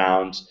busy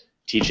around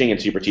teaching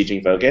and super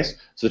teaching focused.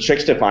 So the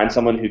trick's to find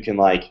someone who can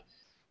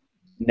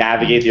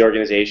navigate the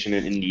organization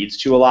and needs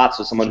to a lot.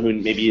 So someone who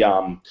maybe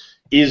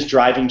is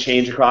driving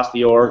change across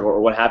the org or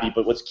what have you.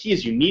 But what's key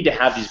is you need to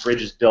have these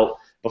bridges built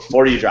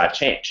before you drive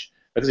change.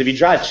 Because if you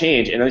drive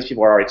change and these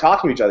people are already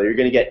talking to each other, you're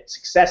going to get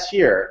success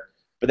here,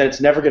 but then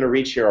it's never going to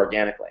reach here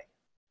organically,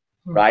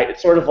 right?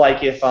 It's sort of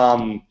like if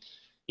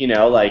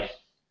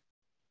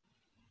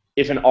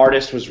if an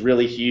artist was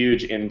really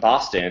huge in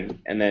Boston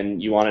and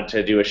then you wanted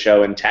to do a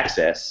show in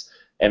Texas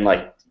and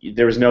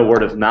there was no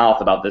word of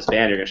mouth about this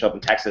band, you're going to show up in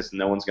Texas and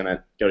no one's going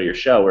to go to your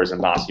show, whereas in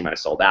Boston you might have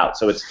sold out.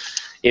 So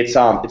it's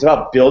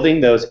about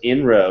building those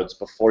inroads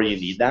before you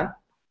need them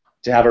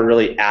to have a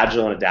really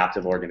agile and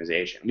adaptive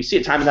organization. We see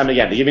it time and time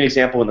again. To give you an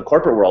example, in the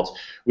corporate world,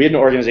 we had an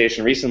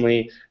organization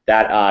recently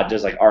that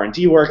does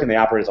R&D work, and they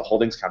operate as a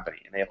holdings company,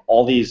 and they have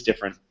all these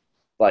different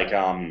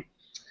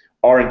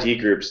R&D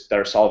groups that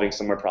are solving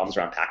similar problems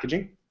around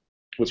packaging.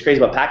 What's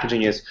crazy about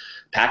packaging is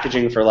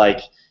packaging for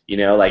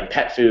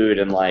pet food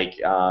and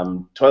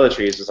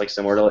toiletries is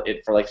similar to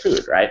it for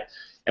food, right?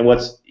 And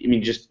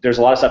there's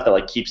a lot of stuff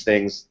that keeps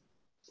things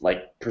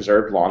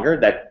preserved longer,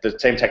 that the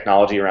same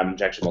technology around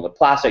injection molded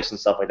plastics and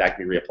stuff like that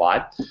can be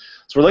reapplied.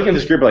 So we're looking at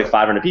this group of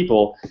 500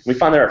 people, and we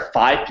found there are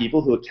 5 people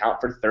who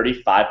account for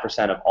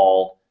 35% of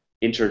all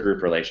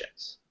intergroup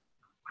relations.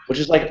 Which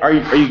is are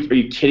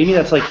you kidding me?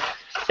 That's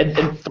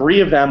and 3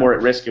 of them were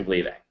at risk of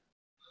leaving.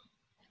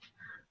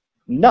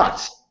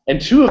 Nuts. And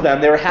 2 of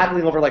them, they were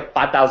haggling over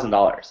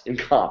 $5,000 in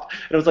comp.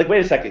 And it was wait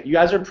a second, you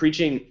guys are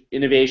preaching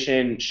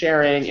innovation,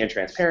 sharing, and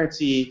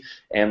transparency,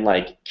 and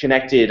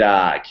connected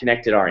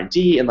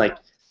R&D, and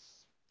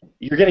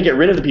you're going to get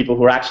rid of the people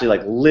who are actually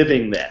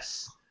living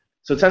this.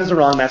 So it sends the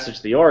wrong message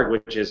to the org,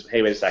 which is,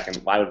 hey, wait a second,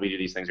 why would we do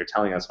these things you're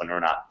telling us when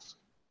we're not?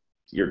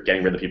 You're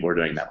getting rid of the people who are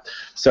doing them.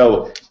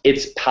 So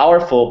it's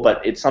powerful,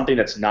 but it's something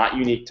that's not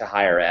unique to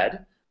higher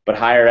ed. but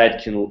higher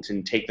ed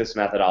can take this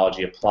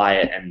methodology, apply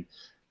it, and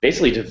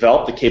basically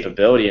develop the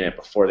capability in it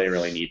before they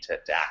really need to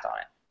act on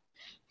it.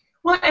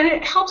 Well, and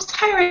it helps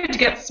higher ed to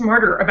get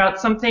smarter about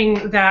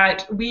something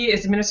that we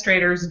as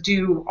administrators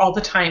do all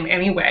the time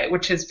anyway,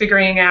 which is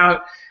figuring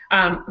out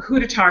who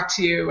to talk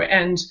to,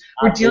 and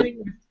we're dealing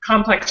with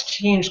complex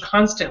change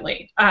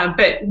constantly,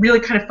 but really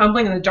kind of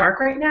fumbling in the dark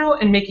right now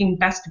and making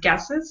best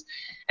guesses.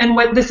 And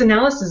what this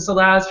analysis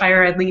allows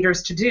higher ed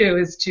leaders to do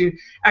is to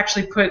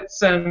actually put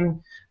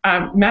some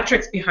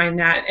metrics behind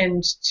that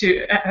and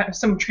to have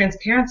some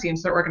transparency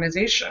into their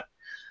organization.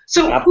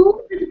 So who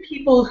are the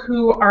people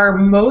who are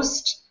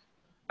most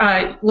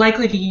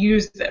likely to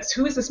use this?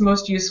 Who is this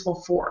most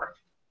useful for?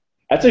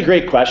 That's a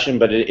great question,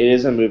 but it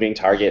is a moving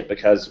target,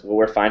 because what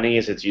we're finding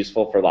is it's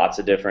useful for lots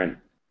of different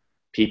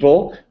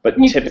people, but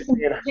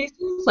typically in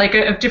cases, like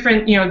a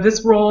different,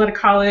 this role at a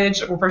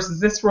college versus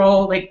this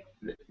role, like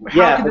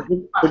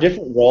for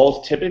different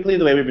roles, typically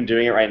the way we've been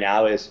doing it right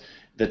now is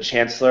the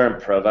chancellor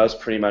and provost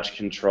pretty much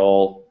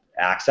control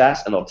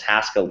access, and they'll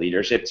task a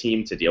leadership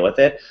team to deal with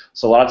it.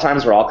 So a lot of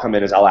times where I'll come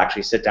in is I'll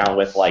actually sit down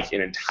with like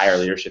an entire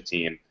leadership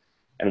team,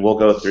 and we'll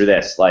go through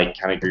this like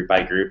kind of group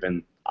by group,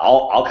 and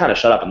I'll kind of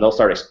shut up and they'll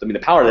start. I mean, the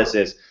power of this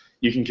is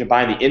you can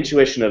combine the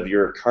intuition of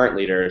your current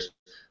leaders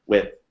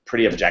with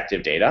pretty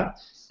objective data.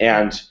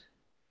 And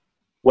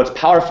what's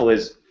powerful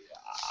is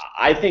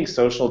I think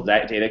social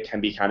data can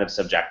be kind of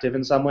subjective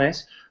in some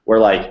ways, where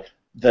like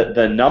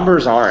the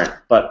numbers aren't,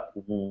 but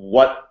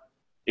what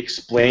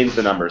explains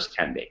the numbers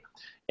can be.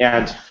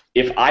 And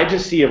if I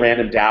just see a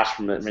random dash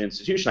from an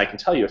institution, I can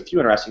tell you a few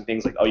interesting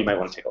things like, oh, you might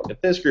want to take a look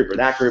at this group or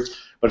that group.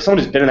 But if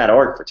someone who's been in that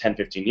org for 10,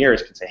 15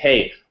 years can say,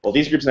 hey, well,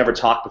 these groups never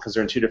talk because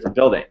they're in 2 different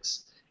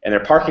buildings, and their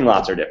parking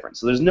lots are different.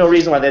 So there's no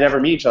reason why they'd ever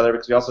meet each other,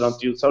 because we also don't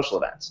do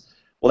social events.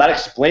 Well, that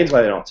explains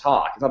why they don't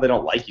talk. It's not they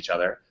don't like each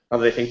other. It's not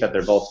that they think that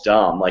they're both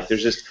dumb. Like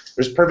there's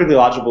perfectly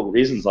logical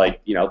reasons,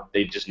 like,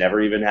 they just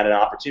never even had an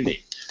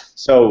opportunity.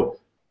 So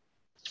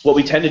what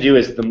we tend to do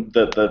is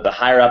the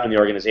higher up in the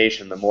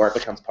organization, the more it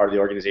becomes part of the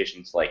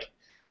organization's like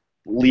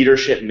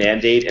leadership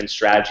mandate and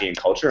strategy and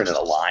culture, and it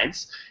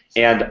aligns.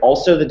 And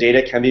also the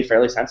data can be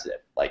fairly sensitive.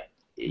 Like,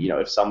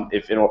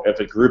 if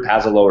a group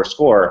has a lower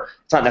score,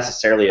 it's not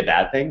necessarily a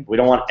bad thing. We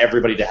don't want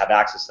everybody to have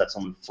access so that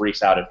someone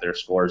freaks out if their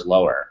score is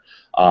lower.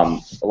 A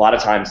lot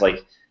of times,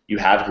 like, you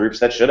have groups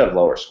that should have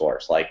lower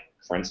scores. Like,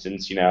 for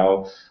instance,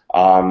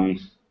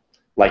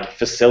 like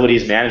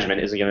facilities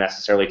management isn't going to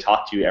necessarily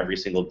talk to you every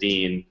single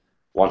dean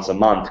once a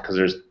month, because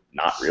there's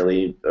not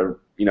really, there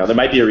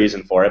might be a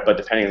reason for it, but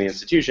depending on the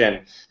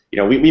institution,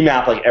 we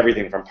map like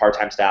everything from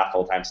part-time staff,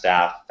 full-time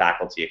staff,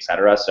 faculty,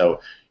 etc. So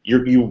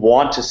you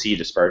want to see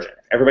dispersion.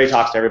 If everybody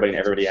talks to everybody and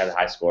everybody has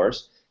high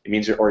scores, it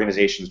means your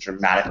organization is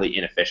dramatically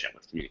inefficient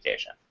with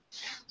communication.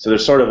 So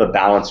there's sort of a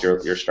balance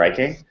you're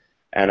striking,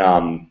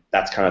 and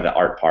that's kind of the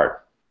art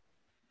part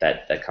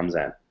that comes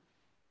in.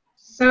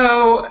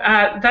 So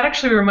that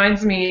actually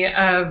reminds me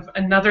of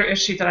another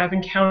issue that I've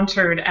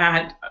encountered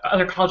at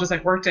other colleges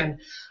I've worked in,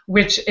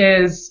 which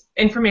is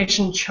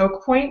information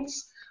choke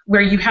points,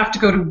 where you have to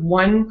go to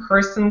one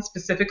person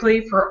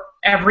specifically for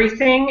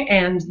everything,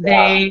 and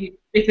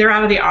if they're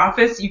out of the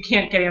office, you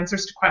can't get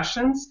answers to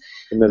questions.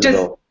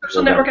 Does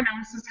social network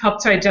analysis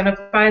help to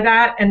identify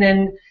that, and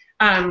then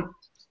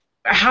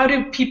how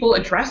do people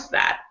address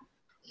that?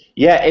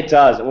 Yeah, it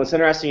does. And what's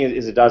interesting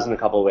is it does in a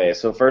couple of ways.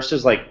 So first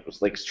is like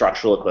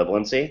structural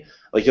equivalency.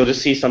 Like you'll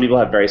just see some people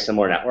have very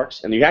similar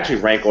networks, and you actually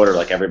rank order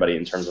like everybody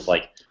in terms of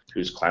like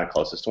who's kind of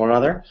closest to one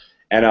another.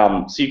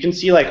 And so you can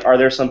see like, are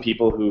there some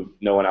people who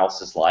no one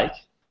else is like,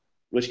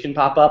 which can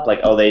pop up, like,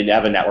 oh, they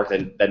have a network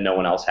that no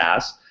one else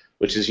has,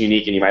 which is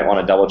unique, and you might want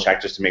to double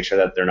check just to make sure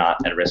that they're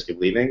not at risk of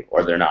leaving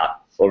or they're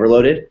not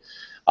overloaded.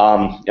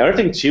 The other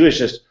thing too is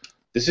just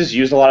this is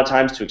used a lot of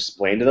times to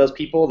explain to those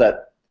people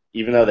that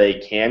even though they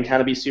can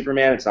kind of be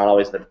Superman, it's not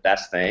always the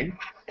best thing,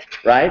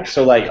 right?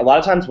 So like a lot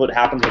of times what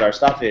happens with our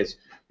stuff is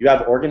you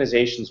have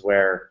organizations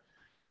where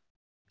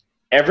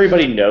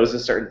everybody knows a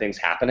certain thing's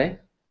happening,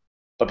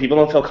 but people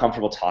don't feel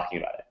comfortable talking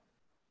about it.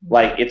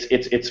 Like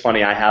it's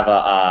funny.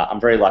 I'm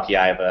very lucky.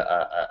 I have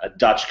a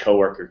Dutch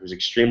coworker who's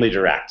extremely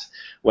direct.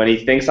 When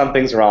he thinks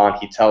something's wrong,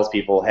 he tells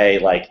people, hey,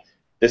 like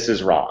this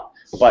is wrong.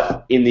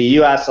 But in the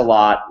U.S. a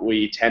lot,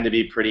 we tend to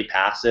be pretty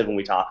passive when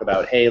we talk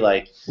about, hey,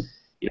 like,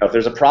 if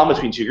there's a problem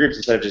between two groups,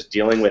 instead of just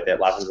dealing with it,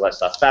 a lot of times we let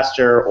stuff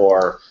fester,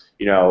 or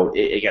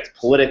it gets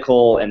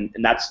political, and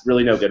that's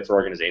really no good for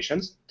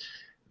organizations.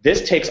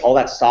 This takes all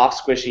that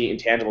soft, squishy,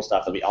 intangible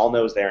stuff that we all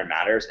know is there and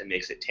matters, and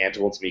makes it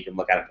tangible so we can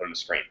look at it and put it on the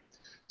screen.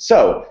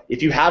 So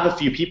if you have a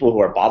few people who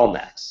are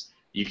bottlenecks,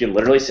 you can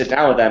literally sit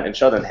down with them and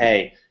show them,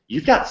 hey,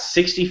 you've got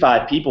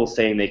 65 people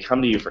saying they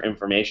come to you for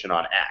information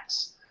on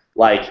X.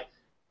 Like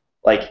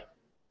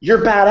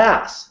you're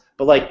badass,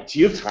 but like, do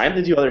you have time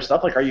to do other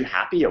stuff? Like, are you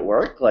happy at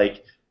work?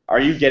 Like, are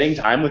you getting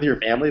time with your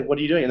family? What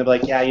are you doing? And they'll be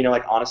like, yeah,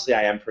 like, honestly,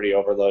 I am pretty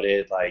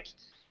overloaded. Like,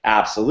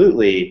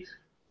 absolutely.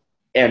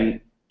 And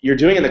you're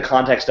doing it in the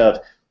context of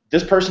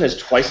this person has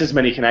twice as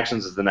many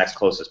connections as the next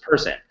closest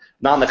person,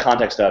 not in the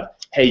context of,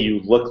 hey,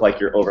 you look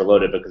like you're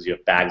overloaded because you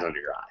have bags under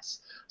your eyes.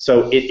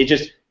 So it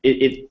just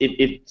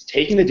it's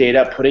taking the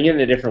data, putting it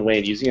in a different way,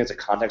 and using it as a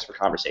context for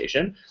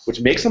conversation,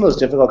 which makes some of those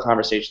difficult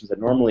conversations that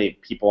normally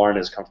people aren't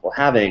as comfortable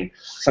having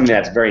something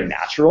that's very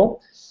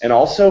natural and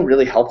also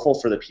really helpful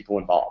for the people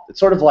involved. It's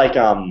sort of like,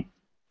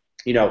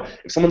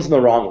 if someone's in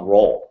the wrong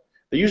role,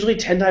 they're usually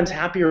 10 times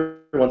happier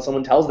when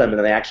someone tells them and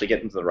then they actually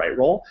get into the right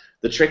role.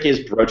 The trick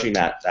is broaching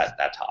that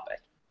topic.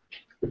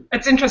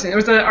 It's interesting. There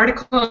was an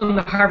article in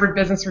the Harvard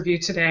Business Review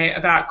today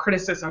about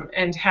criticism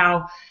and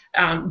how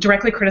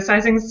directly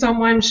criticizing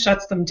someone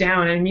shuts them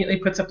down and immediately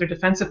puts up their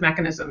defensive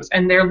mechanisms,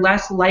 and they're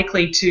less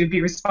likely to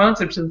be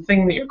responsive to the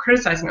thing that you're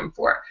criticizing them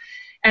for.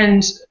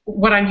 And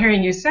what I'm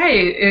hearing you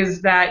say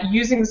is that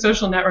using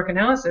social network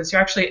analysis,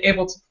 you're actually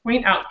able to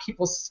point out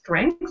people's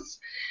strengths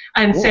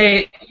and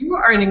say, you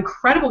are an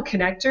incredible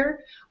connector,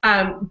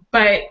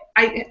 but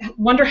I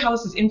wonder how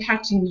this is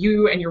impacting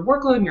you and your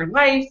workload and your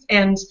life.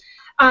 And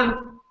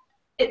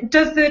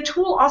does the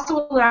tool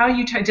also allow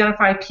you to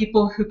identify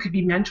people who could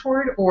be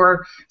mentored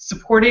or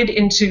supported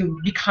into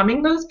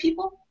becoming those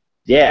people?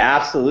 Yeah,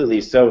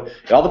 absolutely. So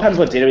it all depends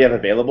what data we have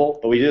available,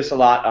 but we do this a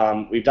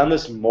lot. We've done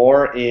this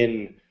more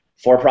in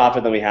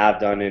for-profit than we have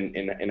done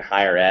in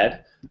higher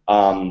ed,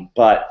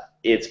 but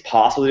it's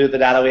possible to do with the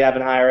data we have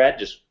in higher ed.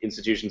 Just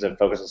institutions have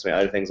focused on some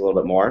other things a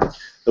little bit more.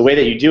 The way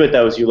that you do it,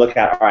 though, is you look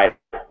at, all right,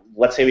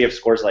 let's say we have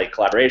scores like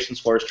collaboration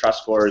scores,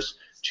 trust scores,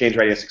 change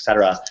readiness,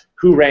 etc.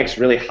 Who ranks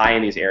really high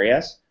in these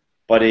areas,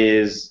 but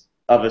is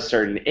of a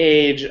certain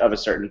age, of a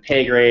certain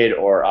pay grade,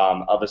 or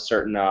of a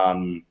certain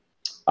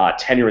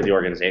tenure with the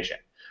organization.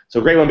 So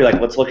a great one would be like,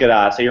 let's look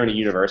at, say you're in a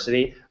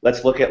university,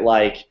 let's look at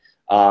like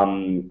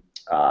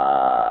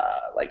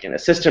an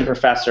assistant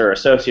professor or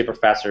associate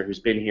professor who's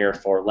been here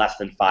for less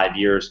than 5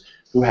 years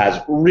who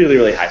has really,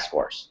 really high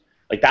scores.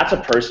 Like that's a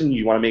person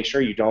you want to make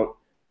sure you don't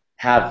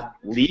have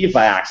leave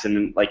by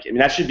accident. Like, I mean,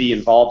 that should be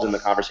involved in the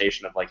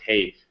conversation of like,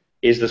 hey,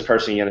 is this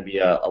person going to be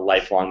a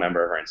lifelong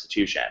member of our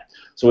institution?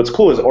 So what's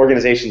cool is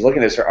organizations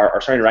looking at this are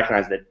starting to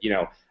recognize that,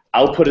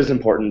 output is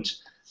important.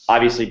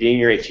 Obviously, being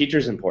a great teacher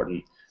is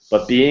important,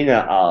 but being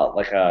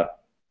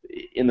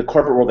in the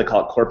corporate world, they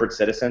call it corporate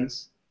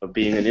citizens, but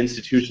being an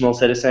institutional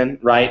citizen,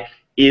 right,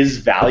 is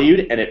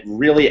valued, and it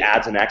really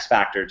adds an X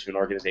factor to an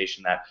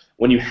organization that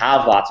when you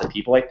have lots of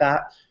people like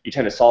that, you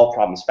tend to solve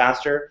problems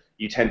faster,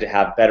 you tend to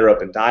have better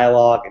open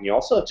dialogue, and you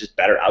also have just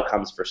better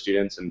outcomes for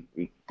students and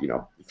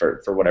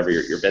for whatever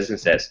your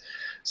business is.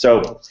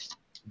 So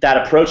that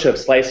approach of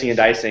slicing and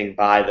dicing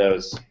by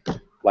those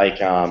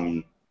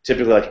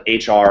typically like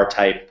HR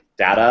type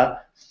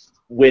data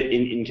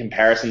in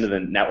comparison to the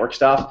network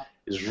stuff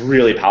is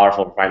really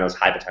powerful for finding those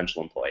high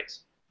potential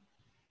employees.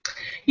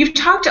 You've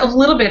talked a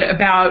little bit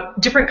about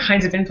different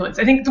kinds of influence.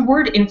 I think the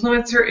word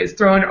influencer is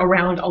thrown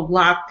around a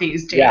lot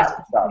these days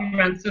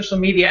around social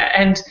media,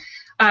 and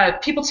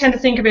people tend to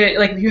think of it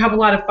like if you have a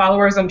lot of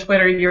followers on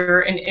Twitter,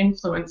 you're an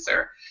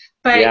influencer.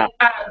 But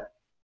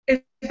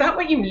is that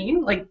what you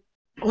mean? Like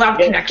a lot of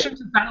connections,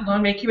 does that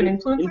alone make you an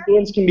influencer?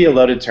 Influence can be a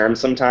loaded term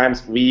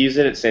sometimes. We use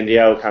it at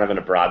Syndio kind of in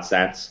a broad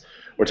sense.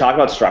 We're talking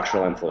about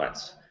structural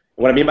influence.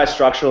 And what I mean by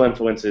structural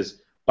influence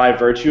is by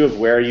virtue of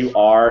where you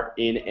are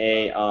in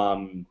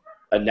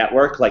a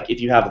network, like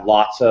if you have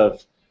lots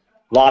of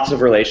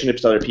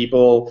relationships to other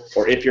people,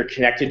 or if you're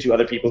connected to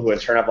other people who in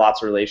turn have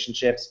lots of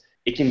relationships,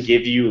 it can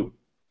give you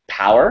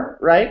power,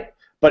 right?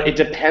 But it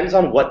depends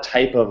on what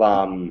type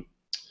of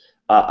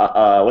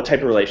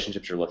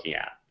relationships you're looking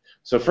at.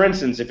 So for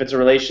instance, if it's a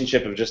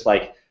relationship of just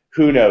like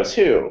who knows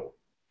who,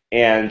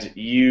 and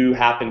you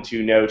happen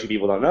to know two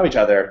people who don't know each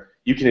other,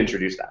 you can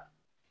introduce them,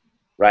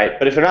 right?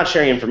 But if they're not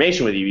sharing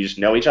information with you, you just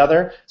know each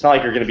other, it's not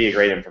like you're going to be a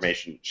great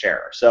information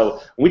sharer.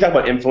 So when we talk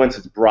about influence,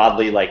 it's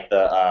broadly like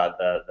the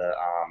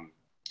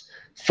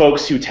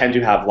folks who tend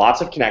to have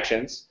lots of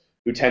connections,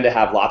 who tend to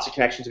have lots of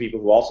connections to people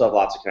who also have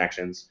lots of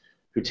connections,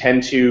 who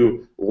tend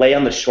to lay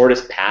on the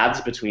shortest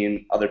paths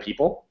between other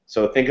people.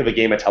 So think of a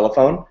game of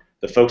telephone,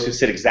 the folks who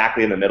sit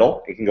exactly in the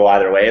middle, it can go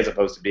either way as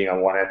opposed to being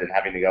on one end and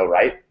having to go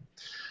right.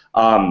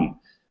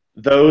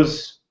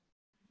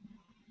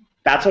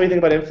 That's how we think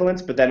about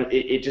influence, but then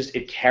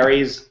it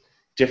carries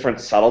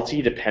different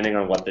subtlety depending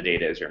on what the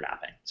data is you're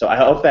mapping. So I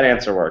hope that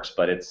answer works,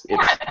 but so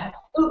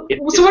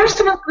what are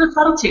some of the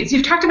subtleties?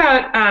 You've talked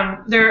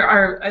about there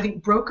are, I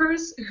think,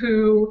 brokers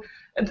who,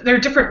 there are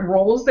different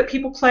roles that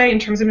people play in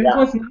terms of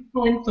influence, and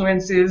equal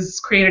influence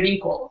is created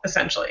equal,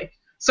 essentially.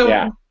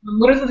 So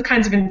what are the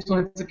kinds of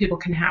influence that people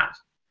can have?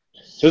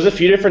 So there's a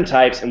few different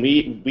types, and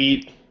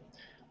we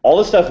all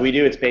the stuff we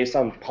do, it's based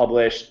on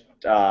published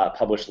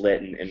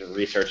lit and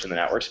research in the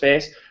network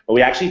space, but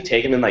we actually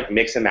take them and like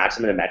mix and match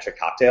them into metric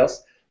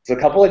cocktails. So a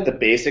couple like the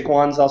basic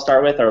ones I'll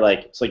start with are like,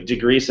 it's like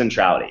degree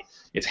centrality.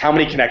 It's how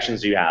many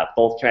connections do you have,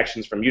 both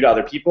connections from you to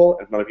other people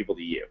and from other people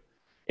to you.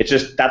 It's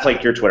just, that's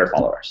like your Twitter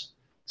followers.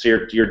 So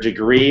your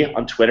degree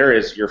on Twitter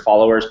is your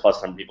followers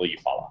plus some people you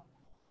follow,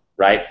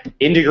 right?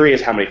 In degree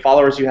is how many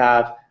followers you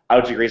have,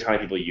 out degree is how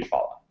many people you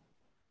follow.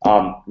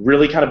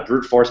 Really kind of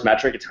brute force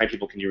metric, it's how many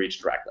people can you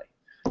reach directly.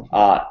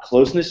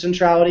 Closeness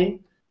centrality,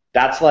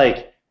 that's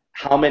like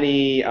how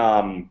many,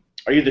 are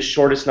you the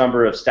shortest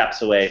number of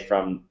steps away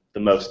from the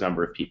most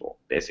number of people,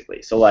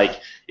 basically. So like,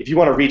 if you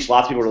want to reach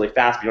lots of people really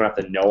fast, but you don't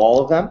have to know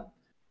all of them,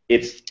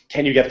 it's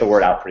can you get the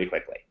word out pretty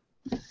quickly?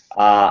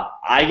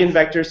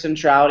 Eigenvector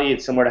centrality,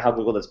 it's similar to how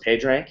Google does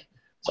PageRank.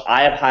 So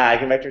I have high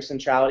eigenvector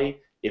centrality.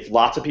 If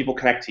lots of people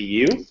connect to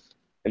you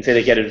and say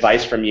they get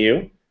advice from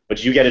you,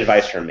 but you get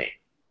advice from me,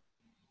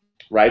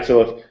 right?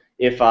 So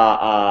if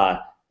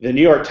the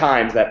New York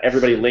Times that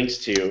everybody links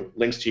to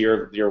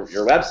your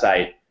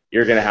website,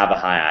 you're going to have a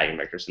high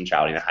eigenvector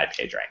centrality and a high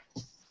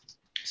PageRank.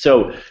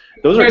 So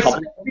those are a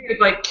couple. There's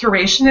like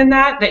curation in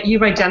that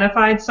you've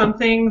identified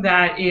something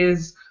that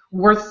is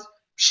worth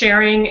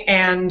sharing,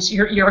 and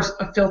you're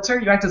a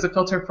filter. You act as a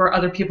filter for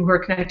other people who are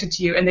connected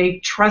to you, and they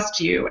trust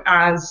you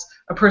as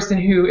a person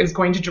who is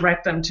going to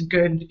direct them to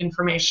good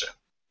information.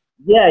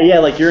 Yeah,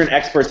 like you're an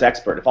expert's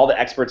expert. If all the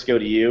experts go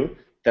to you,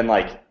 then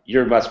like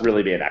you must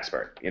really be an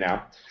expert, you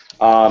know?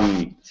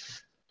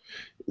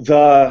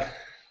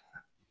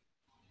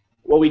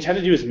 What we tend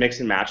to do is mix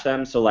and match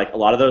them. So like a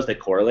lot of those, they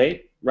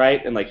correlate,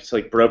 right? And like, so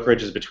like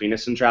brokerage is between a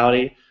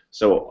centrality.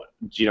 So,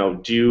 you know,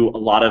 do a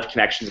lot of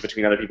connections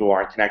between other people who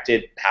aren't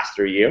connected pass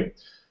through you.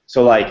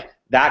 So like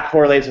that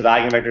correlates with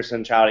eigenvector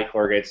centrality,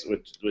 correlates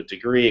with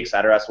degree, et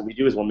cetera. So what we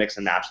do is we'll mix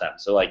and match them.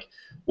 So like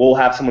we'll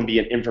have someone be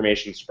an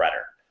information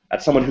spreader.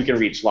 That's someone who can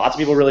reach lots of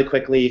people really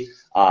quickly,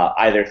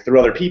 either through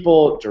other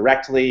people,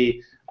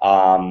 directly,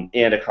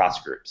 and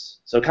across groups.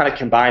 So it kind of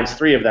combines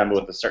three of them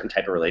with a certain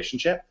type of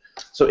relationship.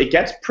 So it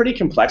gets pretty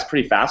complex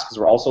pretty fast because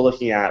we're also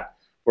looking at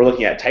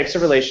types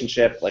of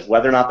relationship, like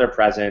whether or not they're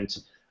present,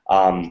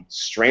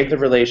 strength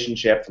of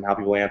relationship from how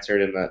people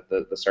answered in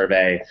the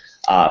survey,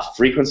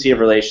 frequency of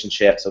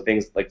relationship, so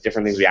things like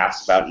different things we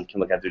asked about and you can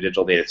look at through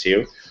digital data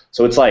too.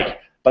 So it's like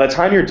by the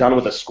time you're done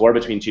with a score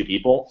between two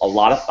people, a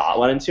lot of thought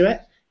went into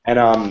it,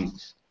 and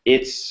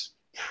it's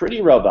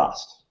pretty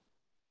robust.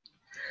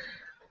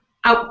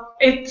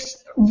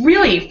 It's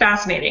really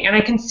fascinating, and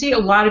I can see a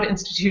lot of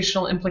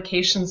institutional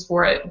implications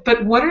for it.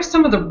 But what are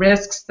some of the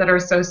risks that are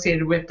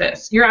associated with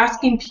this? You're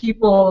asking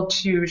people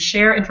to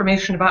share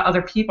information about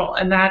other people,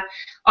 and that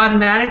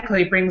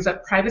automatically brings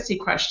up privacy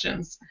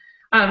questions.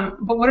 But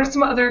what are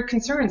some other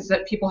concerns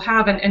that people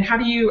have, and how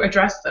do you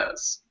address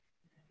those?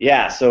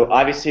 Yeah, so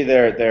obviously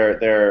there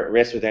are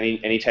risks with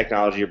any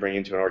technology you bring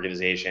into an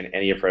organization,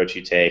 any approach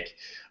you take.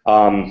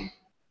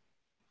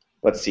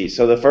 Let's see.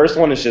 So the first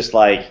one is just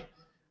like,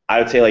 I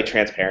would say like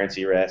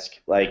transparency risk.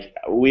 Like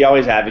we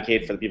always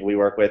advocate for the people we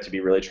work with to be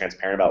really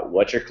transparent about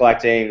what you're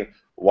collecting,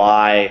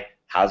 why,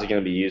 how's it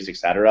going to be used, et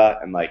cetera.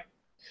 And like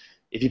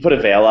if you put a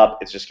veil up,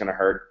 it's just going to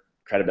hurt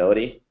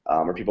credibility,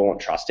 or people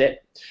won't trust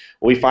it.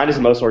 What we find is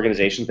most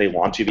organizations, they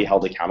want to be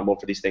held accountable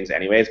for these things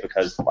anyways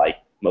because like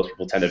most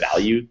people tend to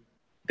value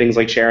things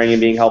like sharing and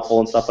being helpful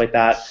and stuff like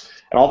that.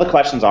 And all the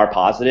questions are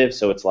positive,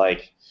 so it's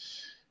like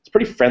it's a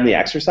pretty friendly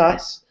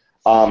exercise.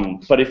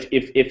 But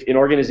if in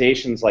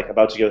organizations like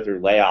about to go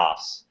through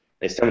layoffs,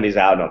 they send these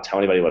out and don't tell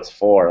anybody what it's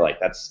for, like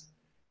that's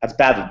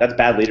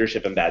bad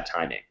leadership and bad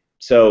timing.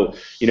 So,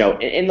 you know,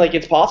 and like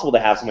it's possible to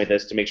have something like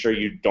this to make sure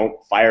you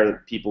don't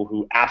fire people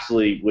who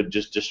absolutely would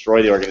just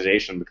destroy the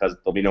organization because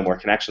there'll be no more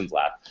connections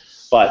left.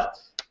 But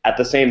at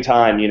the same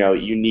time, you know,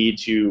 you need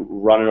to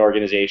run an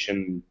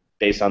organization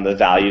based on the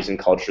values and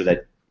culture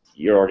that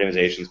your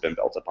organization's been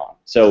built upon.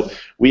 So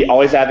we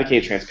always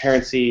advocate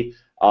transparency.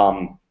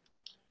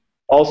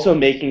 Also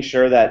making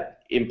sure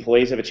that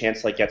employees have a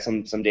chance to like get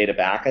some data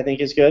back, I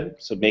think is good.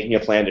 So making a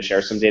plan to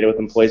share some data with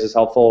employees is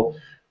helpful.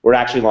 We're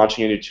actually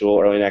launching a new tool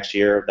early next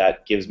year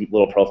that gives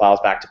little profiles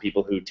back to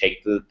people who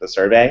take the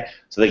survey,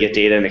 so they get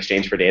data in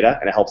exchange for data,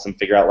 and it helps them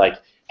figure out like,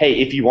 hey,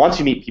 if you want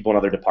to meet people in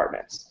other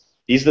departments,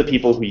 these are the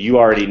people who you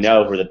already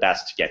know who are the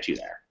best to get you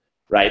there,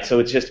 right? So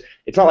it's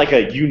not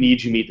like you need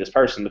to meet this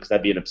person, because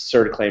that'd be an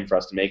absurd claim for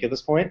us to make at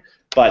this point,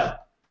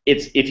 but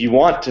it's if you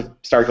want to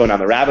start going down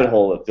the rabbit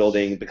hole of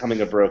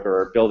becoming a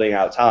broker or building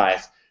out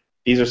ties,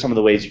 these are some of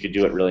the ways you could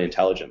do it really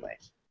intelligently.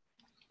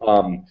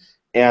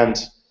 And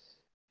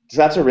so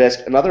that's a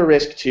risk. Another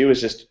risk too is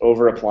just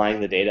over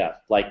applying the data.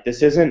 Like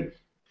this isn't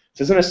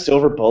a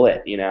silver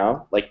bullet, you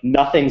know? Like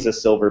nothing's a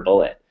silver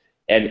bullet.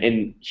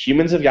 And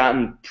humans have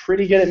gotten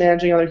pretty good at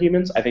managing other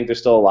humans. I think there's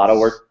still a lot of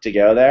work to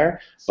go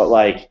there. But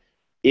like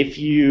if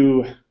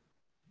you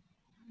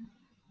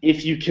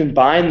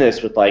combine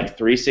this with like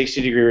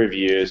 360-degree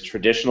reviews,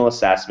 traditional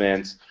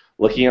assessments,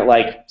 looking at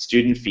like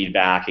student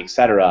feedback,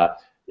 etc.,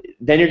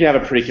 then you're gonna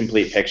have a pretty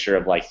complete picture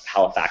of like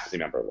how a faculty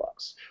member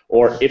looks.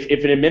 Or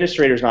if an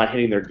administrator is not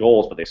hitting their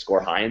goals but they score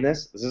high in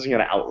this isn't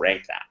gonna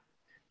outrank that.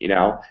 You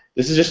know,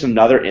 this is just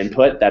another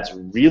input that's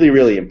really,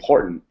 really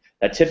important.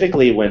 That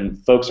typically when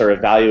folks are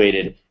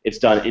evaluated, it's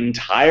done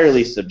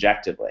entirely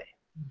subjectively,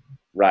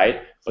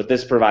 right? But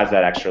this provides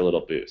that extra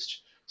little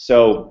boost.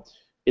 So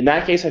in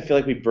that case, I feel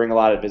like we bring a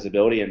lot of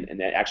visibility, and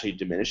it actually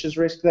diminishes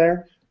risk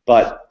there.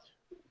 But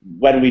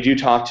when we do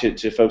talk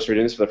to folks who are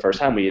doing this for the first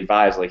time, we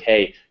advise, like,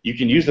 hey, you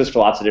can use this for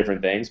lots of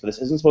different things, but this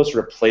isn't supposed to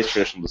replace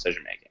traditional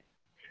decision making.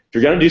 If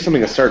you're going to do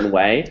something a certain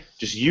way,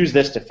 just use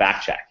this to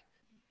fact check.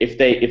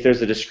 If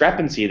there's a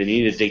discrepancy, then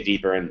you need to dig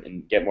deeper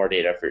and get more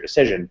data for your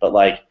decision. But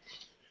like,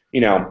 you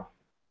know,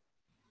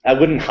 I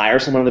wouldn't hire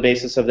someone on the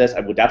basis of this. I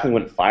would definitely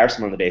wouldn't fire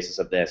someone on the basis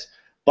of this.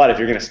 But if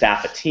you're going to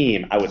staff a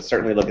team, I would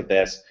certainly look at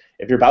this.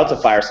 If you're about to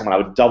fire someone, I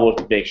would double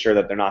make sure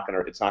that it's not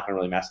going to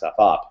really mess stuff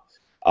up.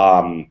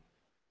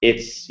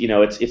 It's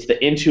the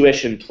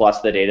intuition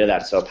plus the data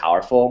that's so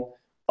powerful.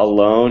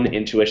 Alone,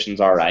 intuition's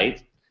all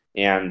right,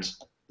 and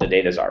the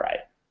data's all right.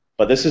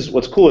 But this is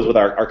what's cool is with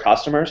our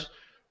customers,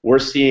 we're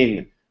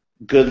seeing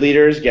good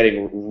leaders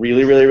getting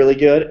really, really, really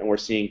good, and we're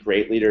seeing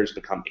great leaders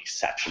become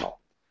exceptional.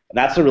 And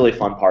that's the really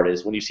fun part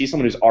is when you see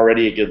someone who's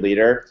already a good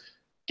leader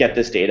get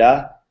this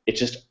data, it's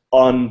just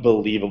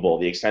unbelievable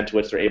the extent to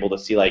which they're able to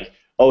see like,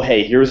 oh,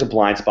 hey, here's a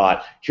blind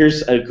spot.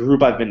 Here's a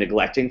group I've been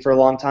neglecting for a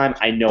long time.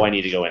 I know I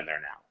need to go in there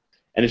now.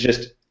 And it's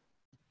just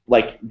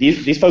like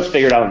these folks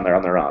figure it out on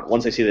their own.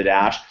 Once they see the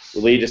dash,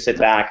 we just sit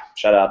back,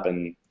 shut up,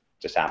 and it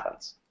just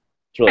happens.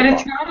 It's really fun.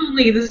 It's not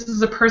only this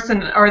is a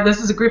person or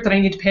this is a group that I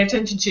need to pay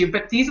attention to,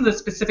 but these are the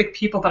specific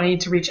people that I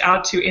need to reach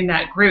out to in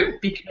that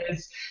group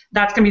because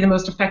that's going to be the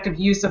most effective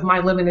use of my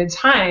limited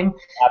time.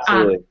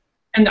 Absolutely.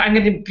 And I'm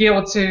going to be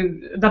able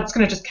to, that's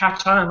going to just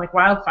catch on like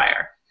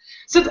wildfire.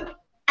 So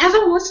as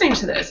I'm listening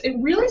to this, it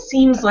really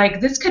seems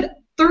like this could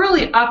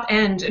thoroughly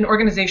upend an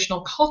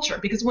organizational culture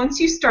because once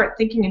you start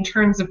thinking in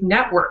terms of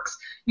networks,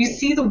 you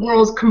see the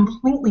world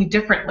completely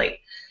differently.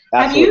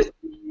 Absolutely. Have you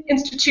seen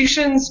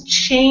institutions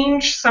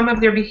change some of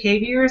their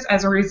behaviors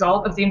as a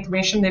result of the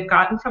information they've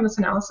gotten from this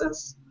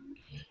analysis?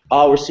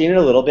 We're seeing it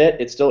a little bit.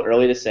 It's still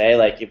early to say,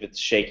 like, if it's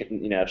shook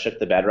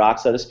the bedrock,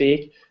 so to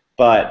speak.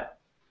 But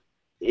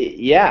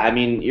yeah, I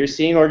mean, you're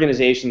seeing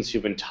organizations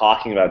who've been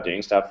talking about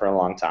doing stuff for a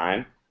long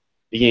time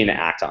beginning to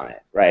act on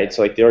it, right?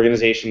 So like the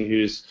organization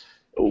who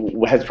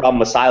has a problem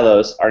with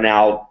silos are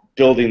now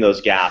building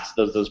those gaps,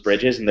 those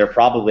bridges, and they're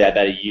probably, I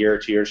bet, a year or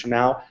 2 years from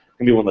now,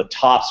 going to be one of the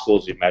top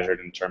schools we've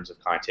measured in terms of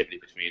connectivity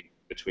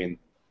between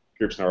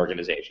groups in our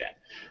organization.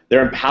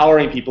 They're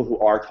empowering people who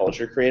are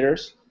culture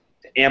creators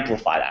to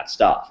amplify that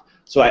stuff.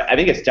 So I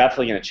think it's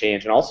definitely going to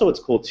change. And also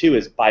what's cool, too,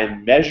 is by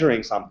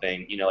measuring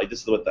something, like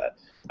this is what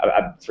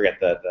I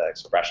forget the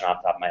expression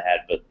off the top of my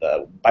head,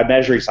 but by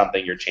measuring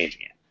something, you're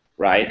changing it,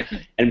 right?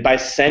 And by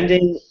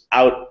sending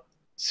out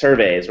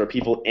surveys where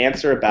people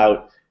answer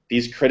about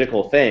these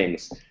critical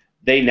things,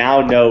 they now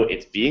know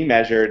it's being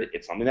measured,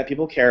 it's something that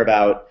people care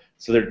about,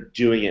 so they're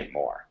doing it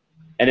more.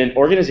 And in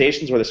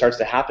organizations where this starts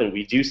to happen,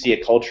 we do see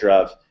a culture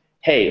of,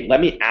 hey,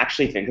 let me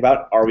actually think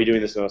about, are we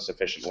doing this in the most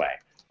efficient way?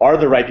 Are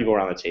the right people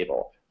around the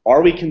table?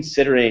 Are we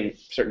considering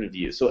certain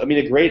views? So, I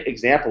mean, a great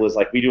example is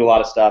like we do a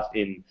lot of stuff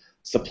in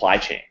supply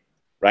chain,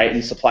 right?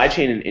 In supply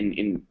chain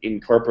in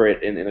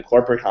a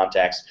corporate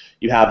context,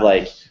 you have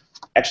like,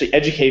 actually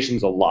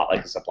education's a lot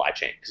like the supply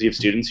chain because you have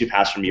students who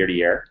pass from year to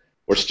year,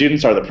 where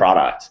students are the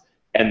product,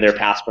 and they're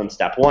passed from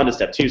step 1 to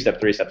step 2,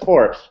 step 3, step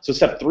 4. So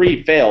step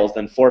 3 fails,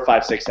 then 4,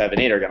 5, 6, 7,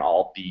 8 are going to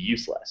all be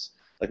useless.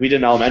 Like we did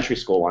in elementary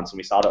school once, and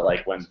we saw that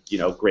like when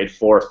grade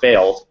 4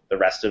 failed, the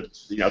rest of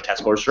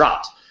test scores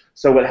dropped.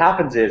 So what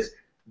happens is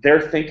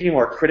they're thinking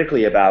more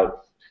critically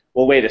about,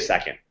 well, wait a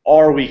second,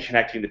 are we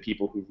connecting the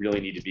people who really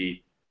need to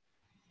be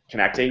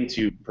connecting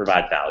to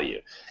provide value?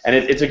 And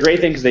it's a great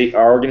thing because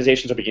our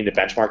organizations are beginning to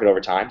benchmark it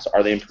over time. So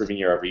are they improving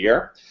year over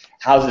year?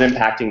 How's it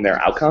impacting their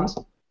outcomes?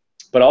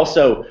 But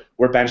also,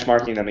 we're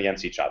benchmarking them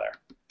against each other.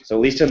 So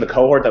at least in the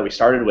cohort that we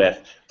started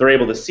with, they're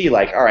able to see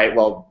like, all right,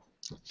 well,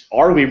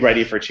 are we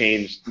ready for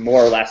change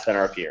more or less than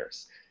our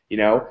peers?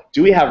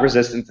 Do we have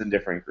resistance in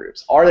different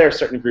groups? Are there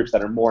certain groups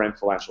that are more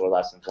influential or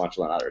less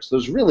influential than others? So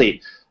there's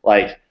really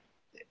like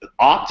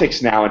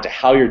optics now into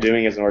how you're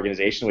doing as an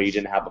organization what you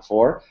didn't have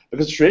before.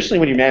 Because traditionally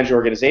when you manage your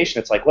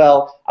organization, it's like,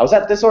 well, I was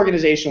at this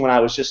organization when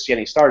I was just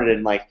getting started,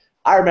 and like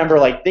I remember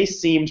like they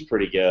seemed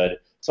pretty good,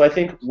 so I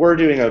think we're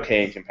doing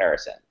okay in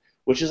comparison,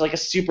 which is like a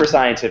super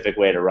scientific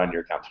way to run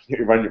your company,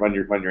 run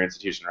your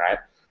institution, right?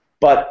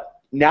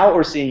 But now what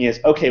we're seeing is,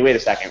 okay, wait a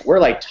second, we're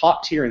like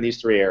top tier in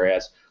these 3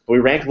 areas, but we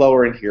rank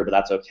lower in here, but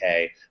that's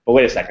okay. But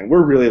wait a second,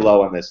 we're really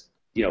low on this,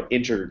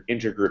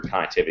 intergroup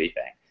connectivity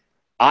thing.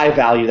 I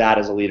value that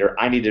as a leader.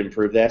 I need to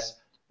improve this.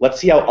 Let's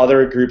see how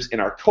other groups in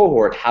our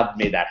cohort have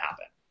made that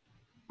happen.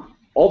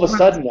 All of a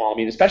sudden now, I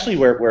mean, especially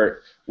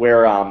where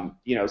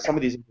some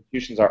of these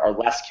institutions are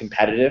less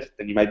competitive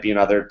than you might be in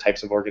other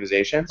types of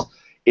organizations,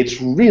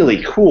 it's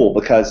really cool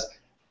because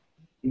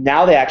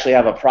now they actually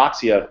have a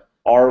proxy of,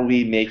 are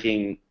we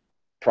making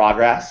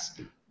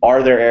progress?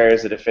 Are there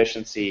areas of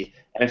deficiency?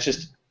 And it's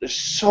just, there's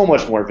so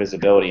much more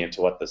visibility into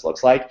what this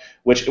looks like,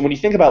 which when you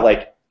think about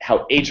like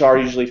how HR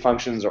usually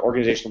functions or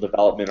organizational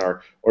development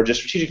or just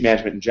strategic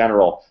management in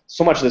general,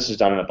 so much of this is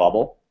done in a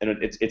bubble, and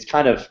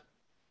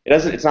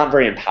it's not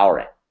very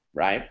empowering,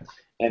 right?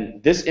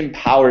 And this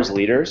empowers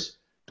leaders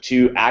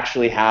to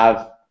actually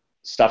have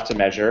stuff to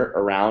measure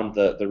around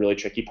the really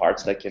tricky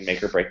parts that can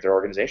make or break their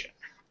organization.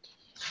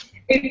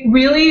 It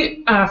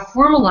really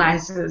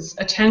formalizes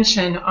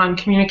attention on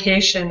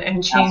communication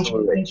and change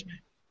management.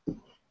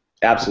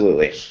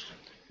 Absolutely.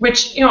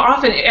 which,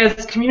 often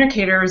as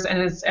communicators and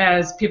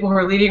as people who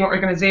are leading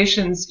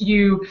organizations,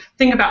 you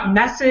think about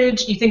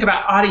message, you think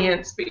about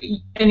audience,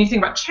 and you think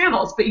about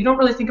channels, but you don't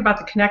really think about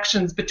the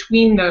connections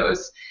between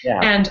those Yeah.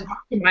 and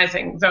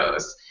optimizing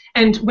those.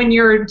 And when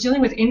you're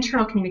dealing with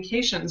internal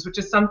communications, which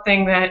is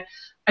something that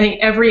I think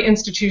every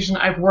institution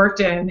I've worked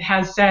in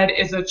has said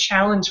is a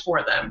challenge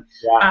for them.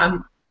 Yeah.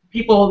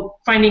 People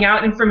finding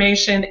out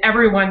information,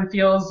 everyone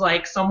feels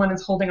like someone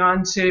is holding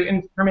on to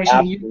information.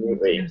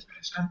 Absolutely.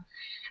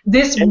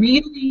 This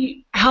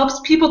really helps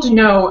people to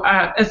know,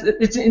 as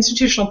it's an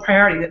institutional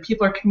priority, that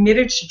people are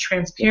committed to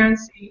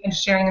transparency and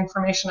sharing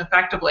information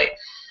effectively.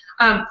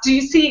 Do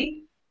you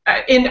see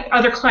in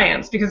other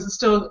clients, because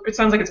it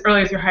sounds like it's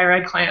early with your higher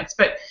ed clients,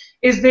 but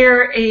is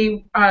there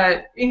a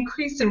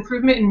increased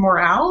improvement in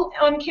morale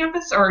on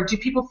campus, or do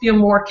people feel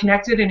more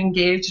connected and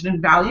engaged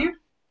and valued?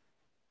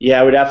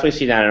 Yeah, we definitely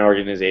see that in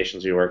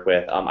organizations we work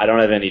with. I don't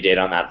have any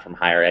data on that from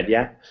higher ed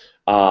yet,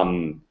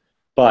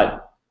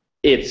 but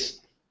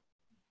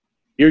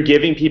you're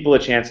giving people a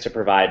chance to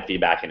provide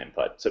feedback and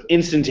input. So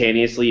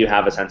instantaneously, you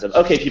have a sense of,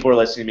 okay, people are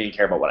listening to me and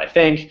care about what I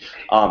think.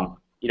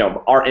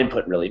 Our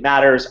input really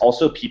matters.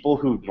 Also, people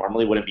who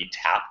normally wouldn't be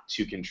tapped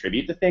to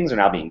contribute to things are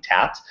now being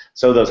tapped.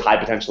 So those high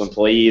potential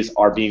employees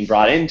are being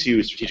brought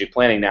into strategic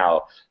planning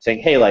now, saying,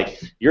 hey,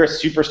 like, you're a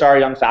superstar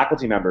young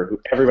faculty member who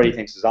everybody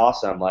thinks is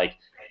awesome. Like,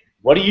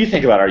 what do you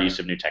think about our use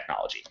of new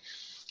technology?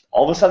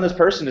 All of a sudden, this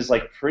person is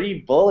like pretty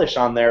bullish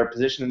on their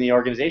position in the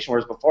organization,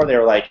 whereas before they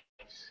were like,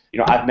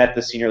 I've met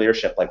the senior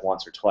leadership like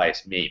once or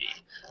twice, maybe.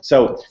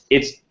 So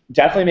it's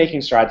definitely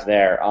making strides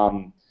there.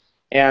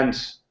 And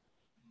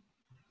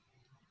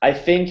I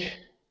think,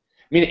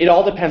 it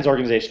all depends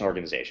organization to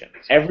organization.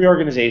 Every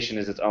organization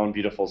is its own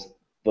beautiful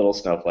little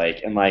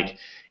snowflake. And like,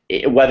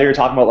 whether you're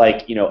talking about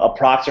like, a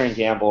Procter &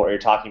 Gamble, or you're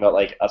talking about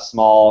like a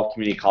small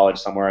community college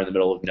somewhere in the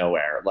middle of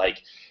nowhere,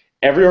 like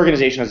every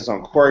organization has its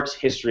own quirks,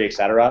 history,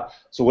 etc.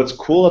 So what's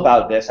cool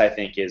about this, I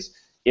think, is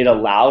it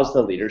allows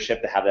the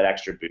leadership to have that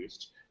extra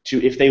boost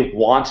to, if they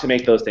want to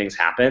make those things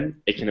happen,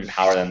 it can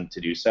empower them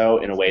to do so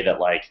in a way that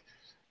like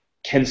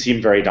can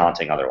seem very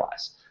daunting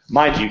otherwise.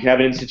 Mind you can have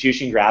an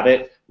institution grab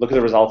it, look at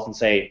the results and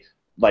say,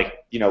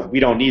 like, we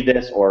don't need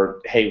this, or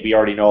hey, we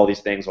already know all these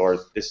things, or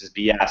this is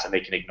BS, and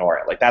they can ignore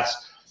it. Like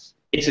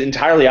it's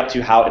entirely up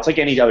to how, it's like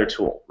any other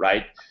tool,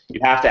 right? You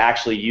have to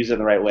actually use it in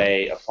the right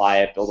way, apply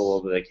it, build a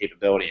little bit of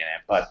capability in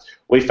it. But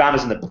what we found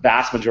is in the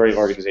vast majority of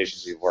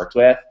organizations we've worked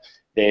with,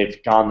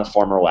 they've gone the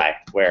former way,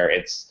 where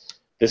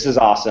this is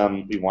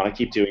awesome, we want to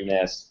keep doing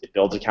this, it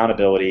builds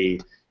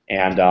accountability,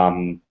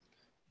 and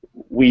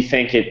we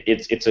think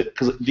because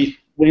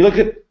when you look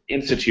at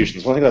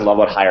institutions, one thing I love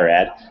about higher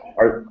ed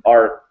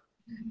are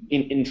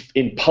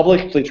in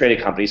publicly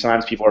traded companies,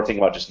 sometimes people are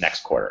thinking about just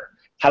next quarter.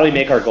 How do we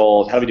make our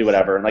goals? How do we do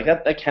whatever? And like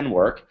that can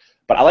work.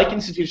 But I like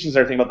institutions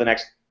that are thinking about the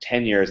next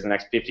 10 years, the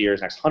next 50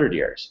 years, next 100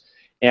 years.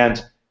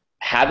 And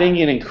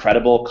having an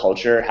incredible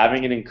culture,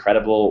 having an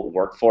incredible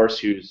workforce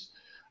who's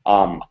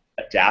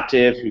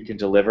adaptive, who can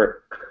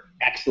deliver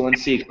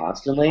excellency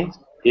constantly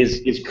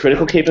is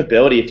critical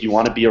capability if you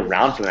want to be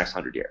around for the next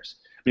 100 years.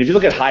 If you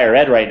look at higher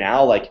ed right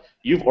now, like,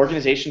 you have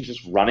organizations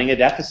just running a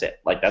deficit.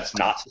 Like, that's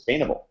not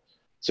sustainable.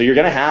 So you're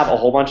going to have a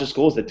whole bunch of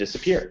schools that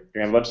disappear. You're going to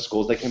have a bunch of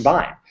schools that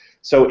combine.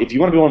 So if you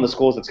want to be one of the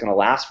schools that's going to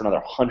last for another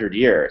 100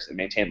 years and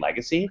maintain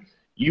legacy,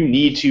 you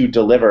need to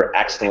deliver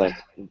excellence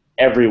in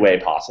every way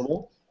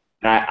possible.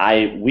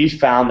 And we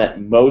found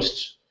that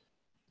most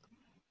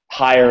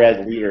higher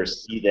ed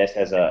leaders see this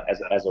as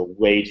a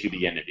way to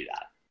begin to do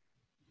that.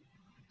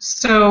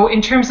 So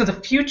in terms of the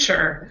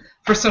future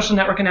for social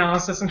network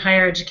analysis in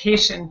higher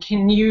education,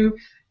 can you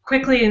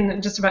quickly,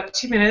 in just about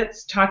 2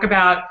 minutes, talk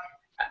about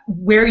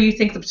where you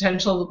think the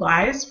potential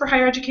lies for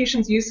higher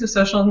education's use of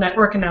social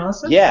network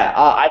analysis? Yeah,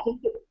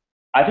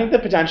 I think the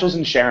potential's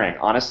in sharing,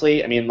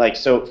 honestly.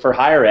 So for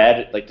higher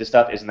ed, like, this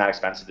stuff isn't that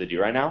expensive to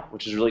do right now,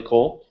 which is really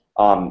cool.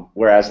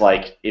 Whereas,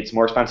 like, it's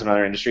more expensive in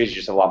other industries, you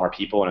just have a lot more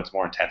people and it's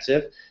more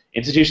intensive.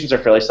 Institutions are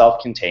fairly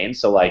self-contained,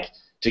 so like,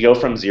 to go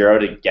from zero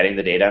to getting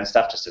the data and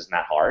stuff just isn't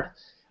that hard.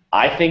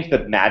 I think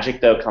the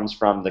magic, though, comes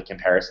from the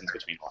comparisons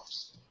between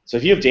orgs. So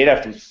if you have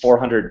data from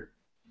 400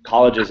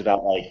 colleges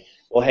about, like,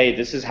 well, hey,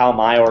 this is how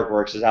my org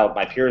works, this is how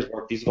my peers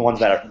work, these are the ones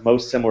that are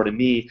most similar to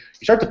me,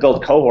 you start to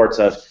build cohorts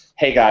of,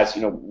 hey, guys,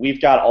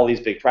 we've got all these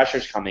big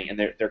pressures coming, and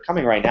they're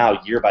coming right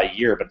now year by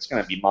year, but it's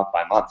going to be month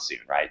by month soon,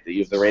 right?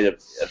 The rate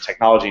of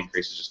technology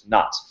increase is just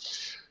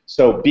nuts.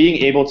 So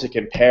being able to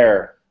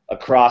compare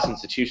across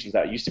institutions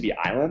that used to be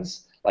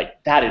islands,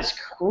 like, that is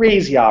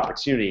crazy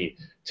opportunity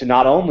to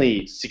not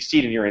only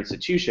succeed in your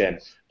institution,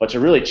 but to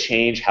really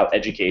change how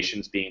education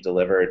is being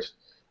delivered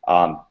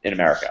in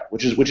America,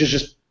 which is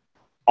just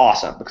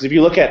awesome. Because if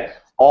you look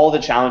at all the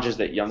challenges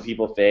that young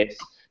people face,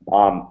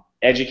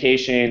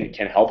 education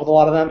can help with a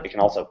lot of them. It can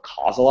also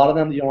cause a lot of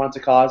them that you don't want it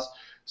to cause.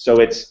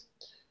 So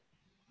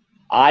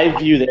I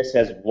view this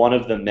as one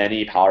of the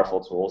many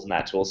powerful tools in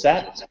that tool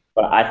set,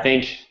 but I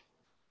think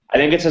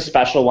it's a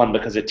special one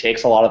because it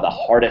takes a lot of the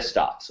hardest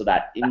stuff, so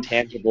that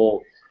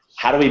intangible,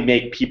 how do we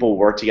make people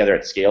work together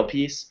at scale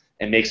piece,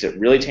 and makes it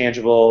really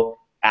tangible,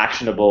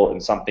 actionable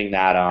and something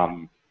that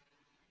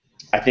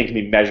I think can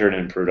be measured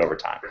and improved over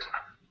time.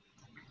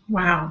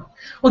 Wow.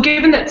 Well,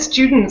 given that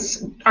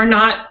students are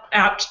not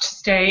apt to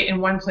stay in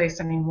one place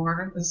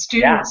anymore, the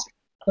students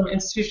from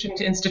institution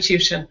to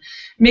institution,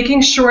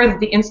 making sure that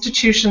the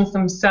institutions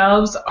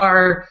themselves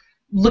are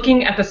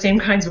looking at the same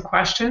kinds of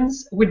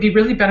questions would be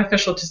really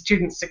beneficial to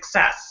student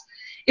success.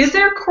 Is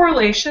there a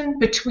correlation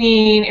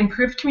between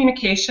improved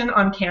communication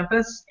on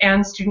campus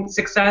and student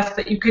success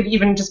that you could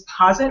even just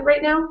posit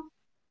right now?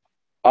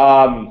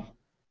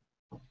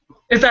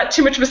 Is that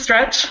too much of a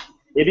stretch?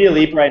 Maybe a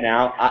leap right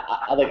now.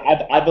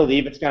 I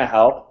believe it's going to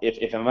help if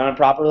implemented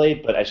properly,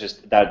 but I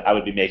just that I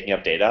would be making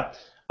up data.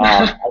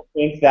 I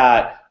think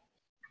that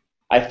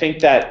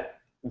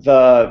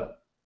the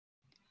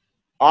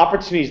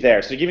opportunities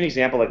there. So to give you an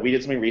example, like we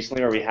did something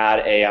recently where we had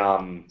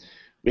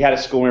a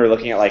school we were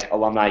looking at like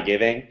alumni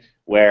giving,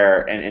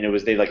 where and it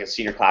was like a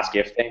senior class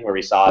gift thing where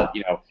we saw,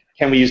 you know,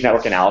 can we use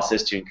network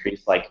analysis to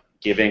increase like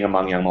giving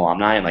among young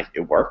alumni, and like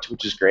it worked,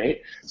 which is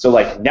great. So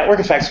like network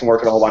effects can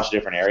work in a whole bunch of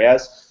different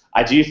areas.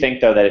 I do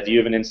think, though, that if you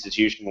have an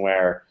institution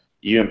where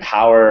you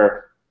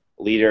empower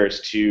leaders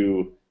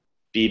to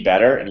be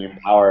better and you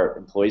empower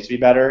employees to be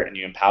better and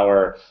you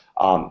empower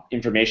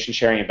information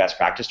sharing and best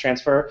practice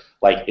transfer,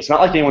 like it's not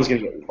like anyone's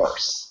going to get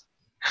worse.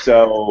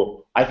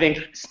 So I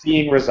think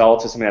seeing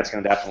results is something that's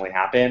going to definitely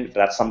happen, but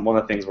that's one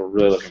of the things we're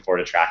really looking forward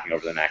to tracking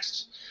over the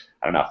next,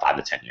 I don't know, 5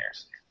 to 10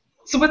 years.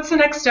 So what's the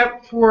next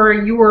step for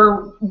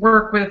your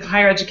work with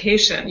higher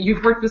education?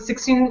 You've worked with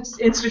 16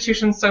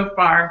 institutions so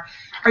far.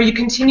 Are you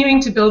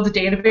continuing to build a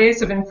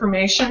database of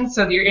information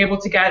so that you're able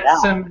to get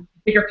some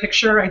bigger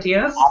picture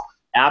ideas?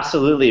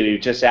 Absolutely.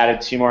 We've just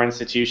added 2 more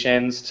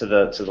institutions to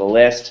the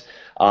list.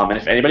 And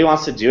if anybody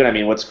wants to do it, I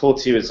mean, what's cool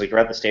too is like we're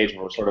at the stage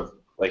where we're sort of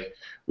like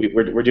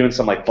we're doing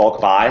some like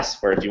bulk buys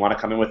where if you want to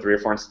come in with 3 or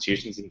 4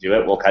 institutions and do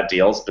it, we'll cut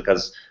deals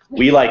because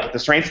we like the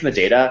strengths in the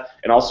data,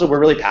 and also we're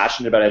really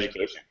passionate about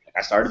education.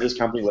 I started this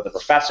company with a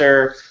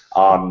professor.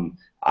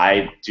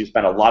 I do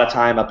spend a lot of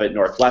time up at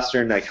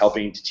Northwestern, like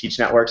helping to teach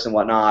networks and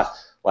whatnot.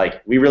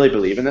 Like we really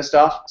believe in this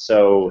stuff.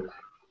 So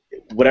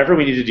whatever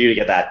we need to do to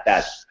get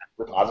that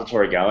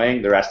repository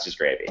going, the rest is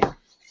gravy.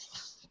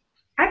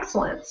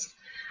 Excellent.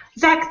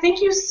 Zach,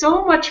 thank you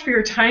so much for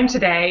your time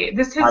today.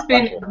 This has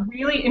been a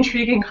really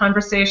intriguing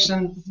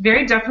conversation. It's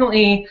very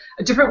definitely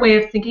a different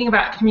way of thinking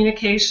about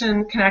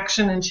communication,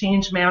 connection, and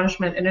change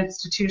management in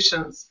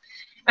institutions.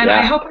 And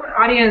I hope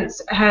our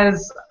audience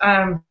has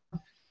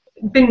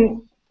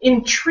been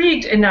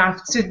intrigued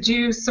enough to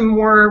do some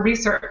more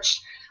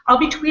research. I'll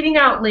be tweeting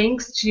out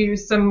links to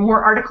some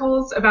more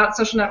articles about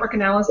social network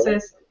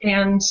analysis,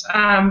 and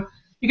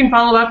you can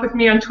follow up with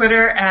me on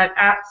Twitter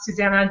at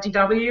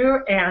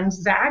SusannaDW, and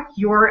Zach,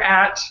 you're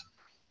at?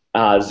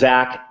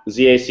 Zach,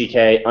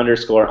 ZACK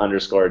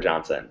 _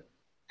 Johnson.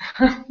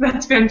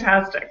 That's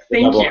fantastic.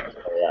 Thank you.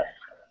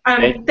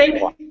 Thank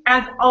you,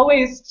 as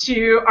always,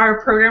 to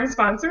our program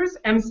sponsors,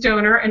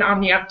 mStoner and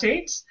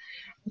OmniUpdate.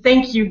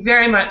 Thank you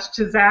very much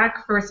to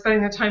Zach for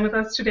spending the time with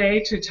us today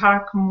to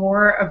talk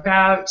more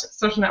about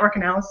social network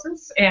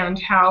analysis and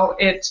how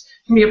it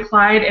can be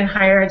applied in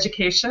higher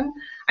education.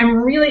 I'm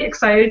really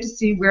excited to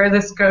see where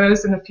this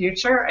goes in the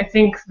future. I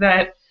think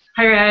that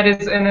higher ed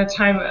is in a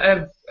time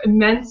of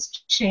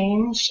immense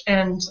change,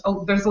 and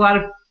there's a lot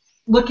of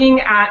looking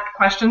at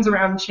questions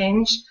around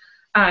change.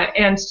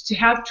 And to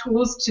have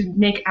tools to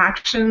make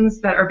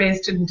actions that are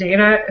based in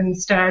data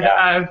instead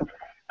of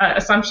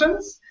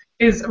assumptions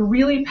is a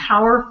really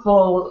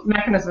powerful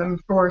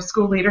mechanism for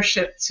school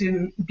leadership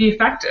to be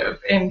effective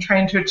in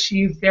trying to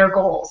achieve their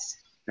goals.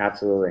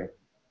 Absolutely.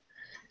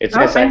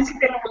 I'm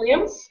Susanna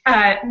Williams.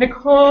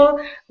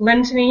 Nicole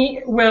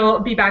Lentini will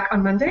be back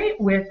on Monday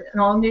with an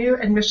all-new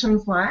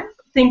Admissions Live.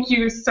 Thank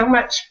you so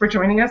much for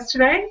joining us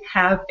today.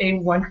 Have a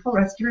wonderful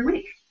rest of your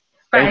week.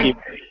 Bye. Thank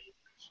you.